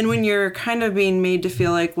 And when you're kind of being made to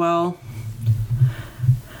feel like, well,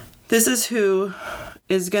 this is who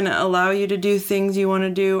is going to allow you to do things you want to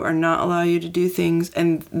do or not allow you to do things,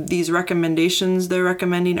 and these recommendations they're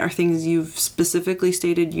recommending are things you've specifically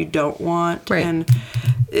stated you don't want. Right. And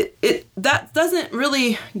it that doesn't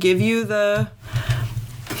really give you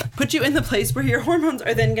put you in the place where your hormones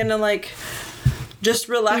are then going to, like, just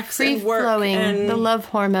relax and work and the love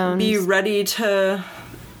hormones, be ready to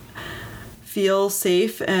feel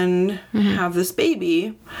safe and have this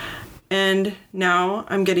baby. And now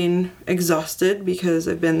I'm getting exhausted because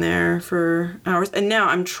I've been there for hours. And now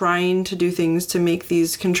I'm trying to do things to make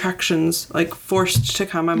these contractions, like, forced to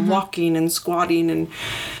come. I'm walking and squatting and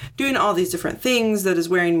doing all these different things that is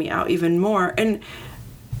wearing me out even more. And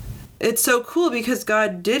it's so cool because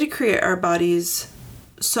God did create our bodies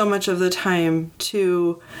so much of the time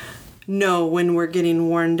to know when we're getting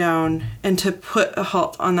worn down and to put a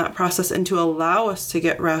halt on that process and to allow us to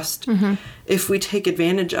get rest if we take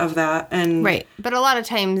advantage of that. And Right. But a lot of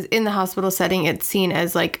times in the hospital setting, it's seen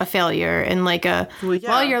as like a failure and like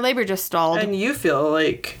well, your labor just stalled. And you feel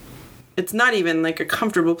like it's not even like a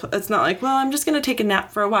comfortable, it's not like, well, I'm just going to take a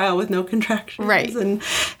nap for a while with no contractions Right. and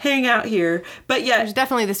hang out here. But yet, There's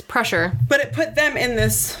definitely this pressure. but it put them in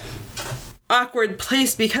this awkward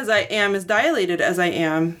place because I am as dilated as I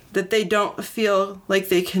am, that they don't feel like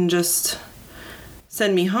they can just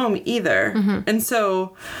send me home either. And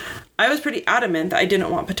so I was pretty adamant that I didn't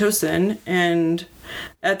want Pitocin, and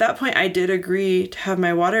at that point I did agree to have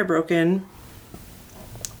my water broken,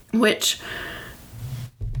 which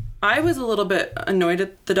I was a little bit annoyed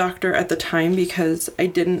at the doctor at the time because I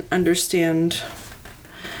didn't understand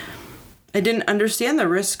the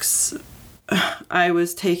risks I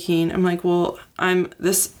was taking. I'm like, well, I'm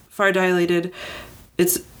this far dilated.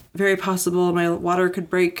 It's very possible my water could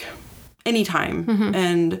break anytime.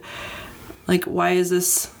 And like, why is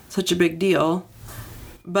this such a big deal?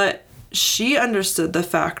 But she understood the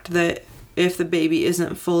fact that if the baby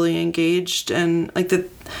isn't fully engaged and like that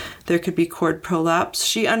there could be cord prolapse,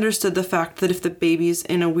 she understood the fact that if the baby's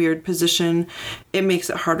in a weird position, it makes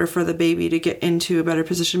it harder for the baby to get into a better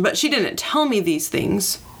position. But she didn't tell me these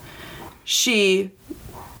things. She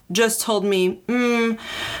just told me,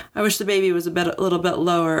 I wish the baby was a little bit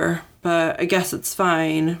lower, but I guess it's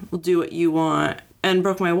fine. We'll do what you want. And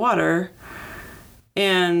broke my water.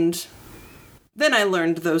 And then I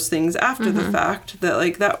learned those things after the fact, that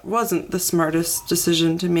like that wasn't the smartest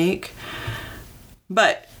decision to make.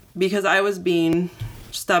 But because I was being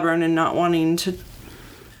stubborn and not wanting to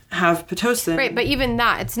have Pitocin. Right, but even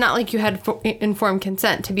that, it's not like you had informed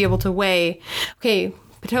consent to be able to weigh, okay,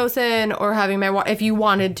 Pitocin or having my water, if you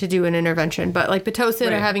wanted to do an intervention, but like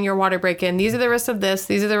Pitocin or having your water break in, these are the risks of this,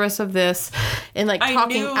 these are the risks of this, and like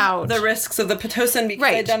talking out. the risks of the Pitocin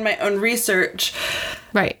because I'd done my own research.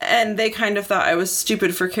 Right. And they kind of thought I was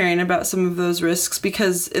stupid for caring about some of those risks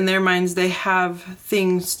because in their minds they have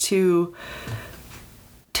things to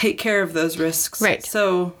take care of those risks. Right.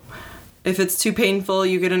 So if it's too painful,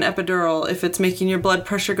 you get an epidural. If it's making your blood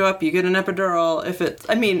pressure go up, you get an epidural.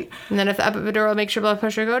 And then if the epidural makes your blood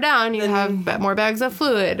pressure go down, you have more bags of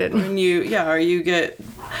fluid. And or you get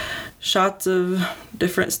shots of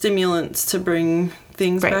different stimulants to bring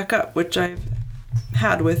things back up, which I've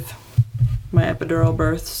had with my epidural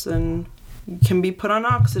births, and you can be put on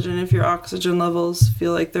oxygen if your oxygen levels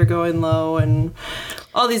feel like they're going low, and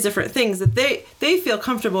all these different things that they feel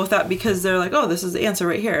comfortable with that because they're like, oh, this is the answer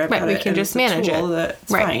right here. We can just manage it.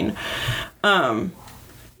 That's fine.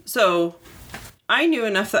 So I knew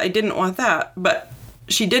enough that I didn't want that, but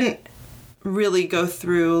she didn't really go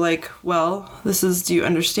through like, well, do you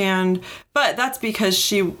understand? But that's because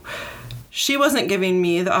she wasn't giving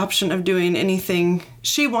me the option of doing anything.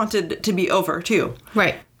 She wanted it to be over too.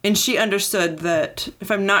 Right. And she understood that if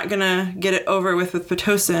I'm not going to get it over with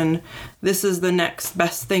Pitocin, this is the next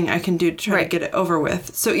best thing I can do to try to get it over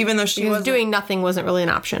with. So even though she was doing nothing wasn't really an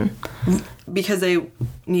option. Because they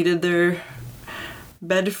needed their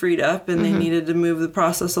bed freed up and they needed to move the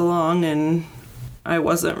process along, and I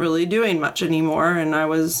wasn't really doing much anymore, and I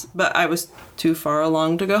was too far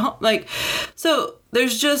along to go home. Like, so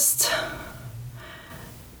there's just,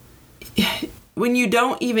 when you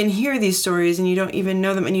don't even hear these stories and you don't even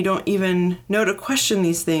know them and you don't even know to question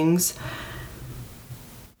these things,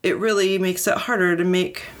 it really makes it harder to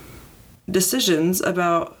make decisions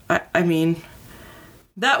about, I mean,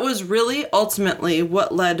 that was really ultimately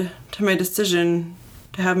what led to my decision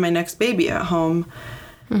to have my next baby at home.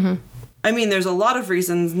 I mean, there's a lot of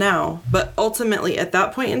reasons now, but ultimately at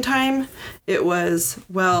that point in time, it was,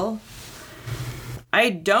 well, I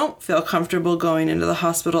don't feel comfortable going into the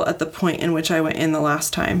hospital at the point in which I went in the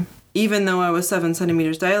last time. Even though I was 7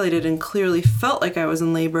 centimeters dilated and clearly felt like I was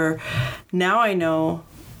in labor, now I know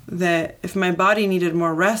that if my body needed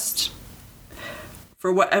more rest,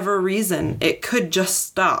 for whatever reason, it could just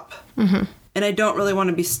stop. And I don't really want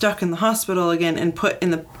to be stuck in the hospital again and put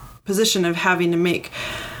in the position of having to make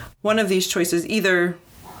one of these choices, either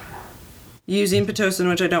using Pitocin,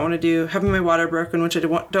 which I don't want to do, having my water broken, which I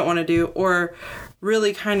don't want to do, or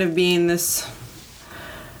really kind of being this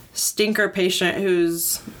stinker patient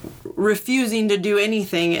who's refusing to do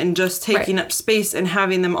anything and just taking up space and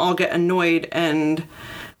having them all get annoyed and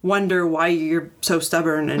wonder why you're so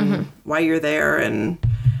stubborn and why you're there and,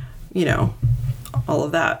 you know, all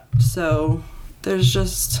of that. So there's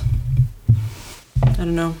just, I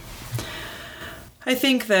don't know. I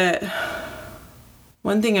think that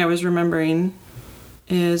one thing I was remembering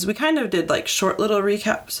is we kind of did like short little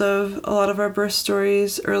recaps of a lot of our birth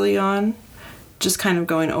stories early on, just kind of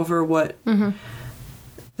going over what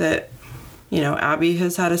that, you know, Abby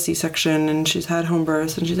has had a C-section and she's had home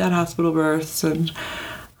births and she's had hospital births, and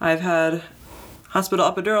I've had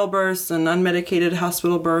hospital epidural births and unmedicated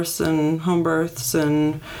hospital births and home births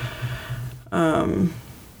and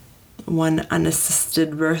one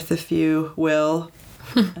unassisted birth, if you will.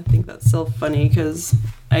 I think that's so funny because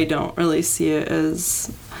I don't really see it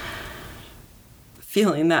as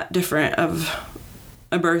feeling that different of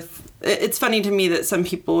a birth. It's funny to me that some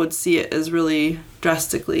people would see it as really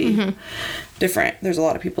drastically different. There's a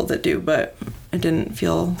lot of people that do, but I didn't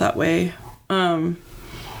feel that way.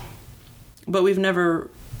 But we've never,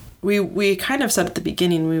 we kind of said at the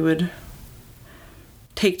beginning we would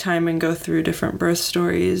take time and go through different birth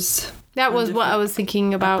stories. That was what I was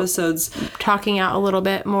thinking about. Episodes. Talking out a little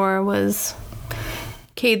bit more was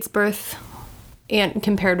Cade's birth and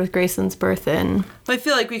compared with Grayson's birth. And I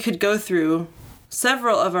feel like we could go through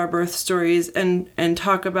several of our birth stories and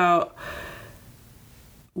talk about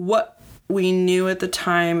what we knew at the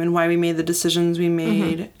time and why we made the decisions we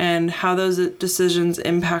made and how those decisions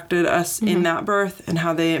impacted us in that birth and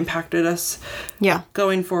how they impacted us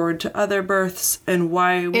going forward to other births and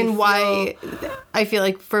why why I feel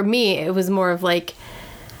like for me it was more of like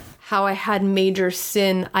how I had major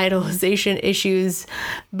sin idolization issues,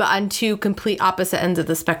 but on two complete opposite ends of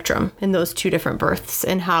the spectrum in those two different births,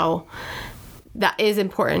 and how that is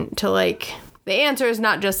important to, like, the answer is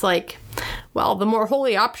not just like, well, the more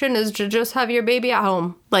holy option is to just have your baby at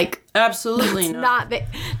home. Like, absolutely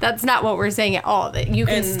that's not what we're saying at all. That you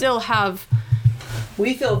can still have.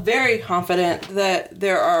 We feel very confident that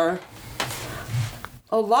there are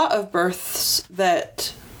a lot of births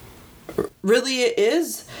that really it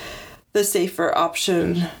is the safer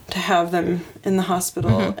option to have them in the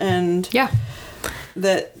hospital, and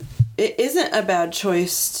that it isn't a bad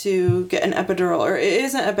choice to get an epidural, or it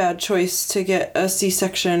isn't a bad choice to get a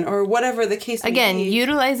C-section, or whatever the case may be. Again,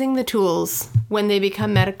 utilizing the tools when they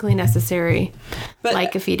become medically necessary,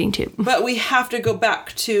 like a feeding tube. But we have to go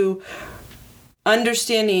back to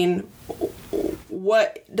understanding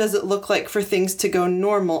what does it look like for things to go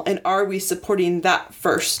normal, and are we supporting that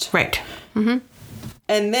first? Right.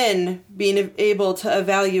 And then being able to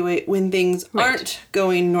evaluate when things aren't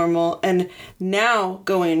going normal and now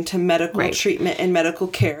going to medical treatment and medical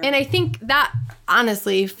care. And I think that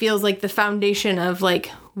honestly feels like the foundation of like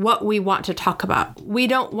what we want to talk about. We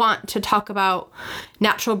don't want to talk about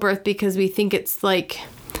natural birth because we think it's like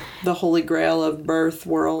the holy grail of birth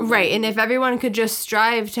world. Right. And if everyone could just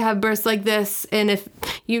strive to have births like this, and if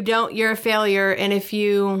you don't, you're a failure. And if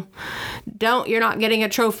you don't, you're not getting a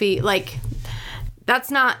trophy. Like,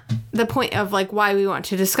 that's not the point of like why we want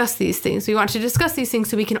to discuss these things. We want to discuss these things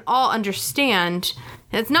so we can all understand.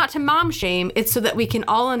 And it's not to mom shame. It's so that we can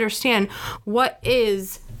all understand what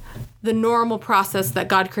is the normal process that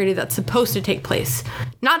God created that's supposed to take place.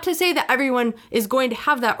 Not to say that everyone is going to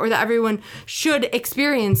have that or that everyone should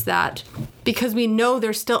experience that, because we know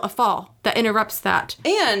there's still a fall that interrupts that.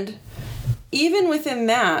 And even within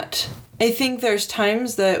that, I think there's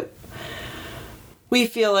times that we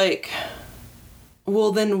feel like,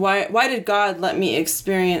 well, then why did God let me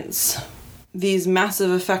experience these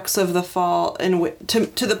massive effects of the fall, and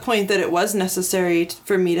to the point that it was necessary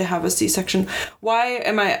for me to have a C-section? Why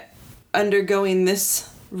am I undergoing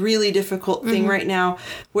this really difficult thing right now,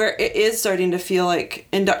 where it is starting to feel like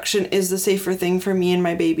induction is the safer thing for me and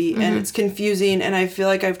my baby, and it's confusing, and I feel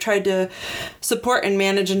like I've tried to support and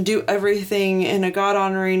manage and do everything in a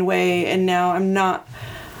God-honoring way, and now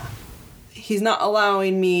he's not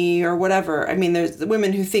allowing me, or whatever. I mean, there's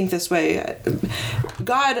women who think this way.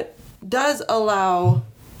 God does allow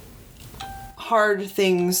hard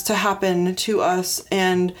things to happen to us,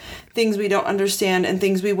 and things we don't understand, and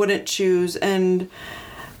things we wouldn't choose, and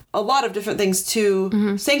a lot of different things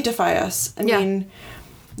to sanctify us. I mean,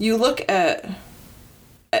 you look at,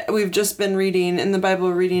 we've just been reading in the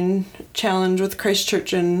Bible reading challenge with Christ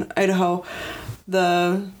Church in Idaho,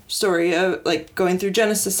 the story of like going through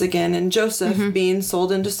Genesis again, and Joseph being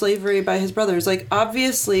sold into slavery by his brothers. Like,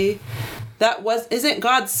 obviously that isn't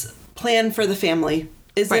God's plan for the family.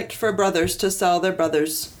 Isn't for brothers to sell their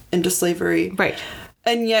brothers into slavery. Right.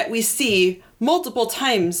 And yet we see multiple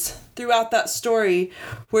times throughout that story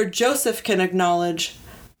where Joseph can acknowledge,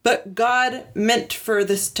 but God meant for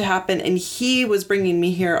this to happen, and he was bringing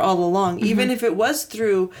me here all along. Even if it was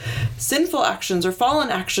through sinful actions or fallen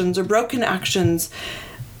actions or broken actions,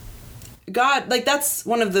 God, like, that's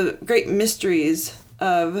one of the great mysteries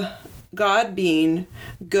of God being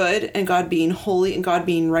good, and God being holy, and God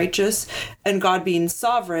being righteous, and God being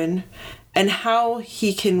sovereign, and how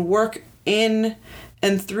he can work in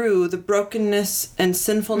and through the brokenness and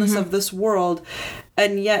sinfulness of this world,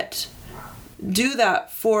 and yet do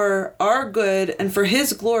that for our good and for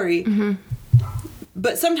his glory.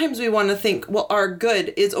 But sometimes we want to think, well, our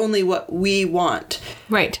good is only what we want.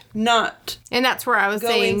 Right. Not. And that's where I was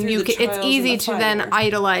saying it's easy to then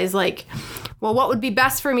idolize, like, well, what would be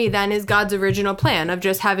best for me then is God's original plan of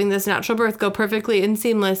just having this natural birth go perfectly and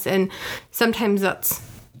seamless. And sometimes that's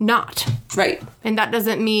not. Right. And that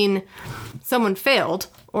doesn't mean someone failed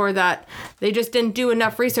or that they just didn't do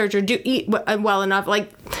enough research or eat well enough.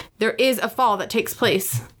 Like, there is a fall that takes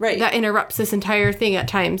place that interrupts this entire thing at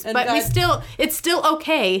times. And but it's still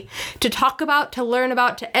okay to talk about, to learn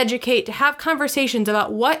about, to educate, to have conversations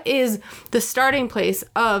about what is the starting place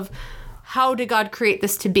of how did God create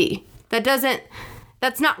this to be.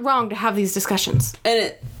 That's not wrong to have these discussions.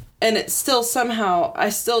 And it still somehow, I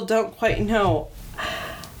still don't quite know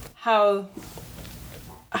how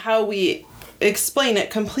we explain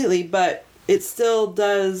it completely, but it still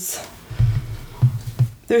does.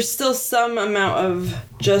 There's still some amount of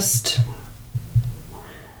just,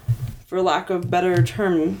 for lack of a better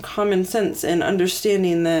term, common sense and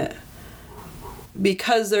understanding that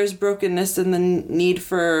because there's brokenness and the need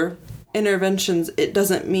for interventions, it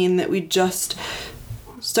doesn't mean that we just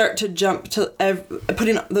start to jump to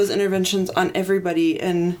putting those interventions on everybody.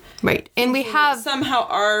 And right. And we have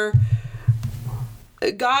somehow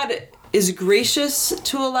God is gracious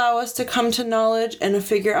to allow us to come to knowledge and to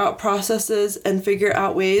figure out processes and figure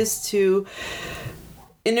out ways to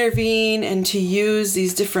intervene and to use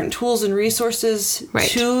these different tools and resources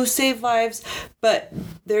to save lives. But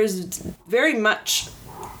there's very much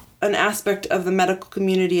an aspect of the medical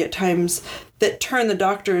community at times that turn the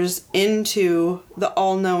doctors into the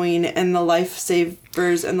all-knowing and the life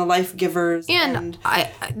savers and the life givers. And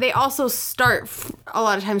they also start a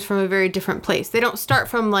lot of times from a very different place. They don't start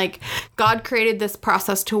from like, God created this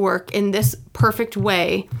process to work in this perfect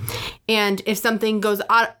way, and if something goes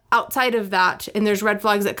outside of that and there's red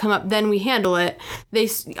flags that come up, then we handle it. They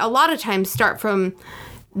a lot of times start from,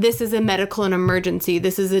 this is a medical emergency,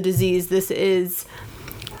 this is a disease, this is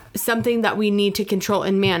something that we need to control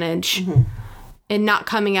and manage, and not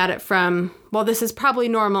coming at it from, well, this is probably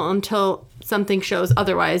normal until something shows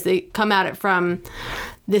otherwise. They come at it from,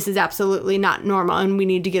 this is absolutely not normal and we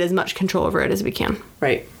need to get as much control over it as we can.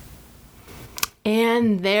 Right.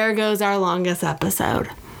 And there goes our longest episode.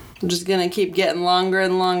 I'm just going to keep getting longer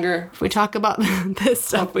and longer. If we talk about this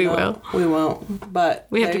stuff, we will. We won't. But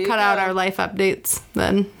we have to cut out our life updates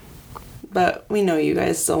then. But we know you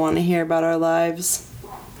guys still want to hear about our lives.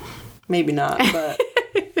 Maybe not, but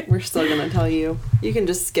we're still going to tell you. You can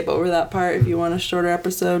just skip over that part if you want a shorter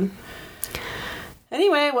episode.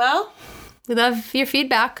 Anyway, well. We love your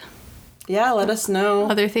feedback. Yeah, let us know.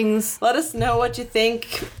 Other things. Let us know what you think.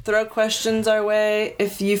 Throw questions our way.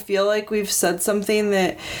 If you feel like we've said something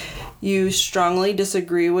that you strongly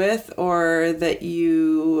disagree with or that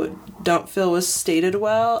you don't feel was stated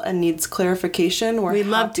well and needs clarification, we'd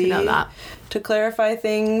love to know that. To clarify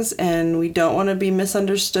things, and we don't want to be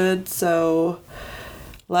misunderstood, so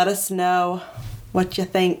let us know what you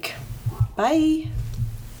think. Bye.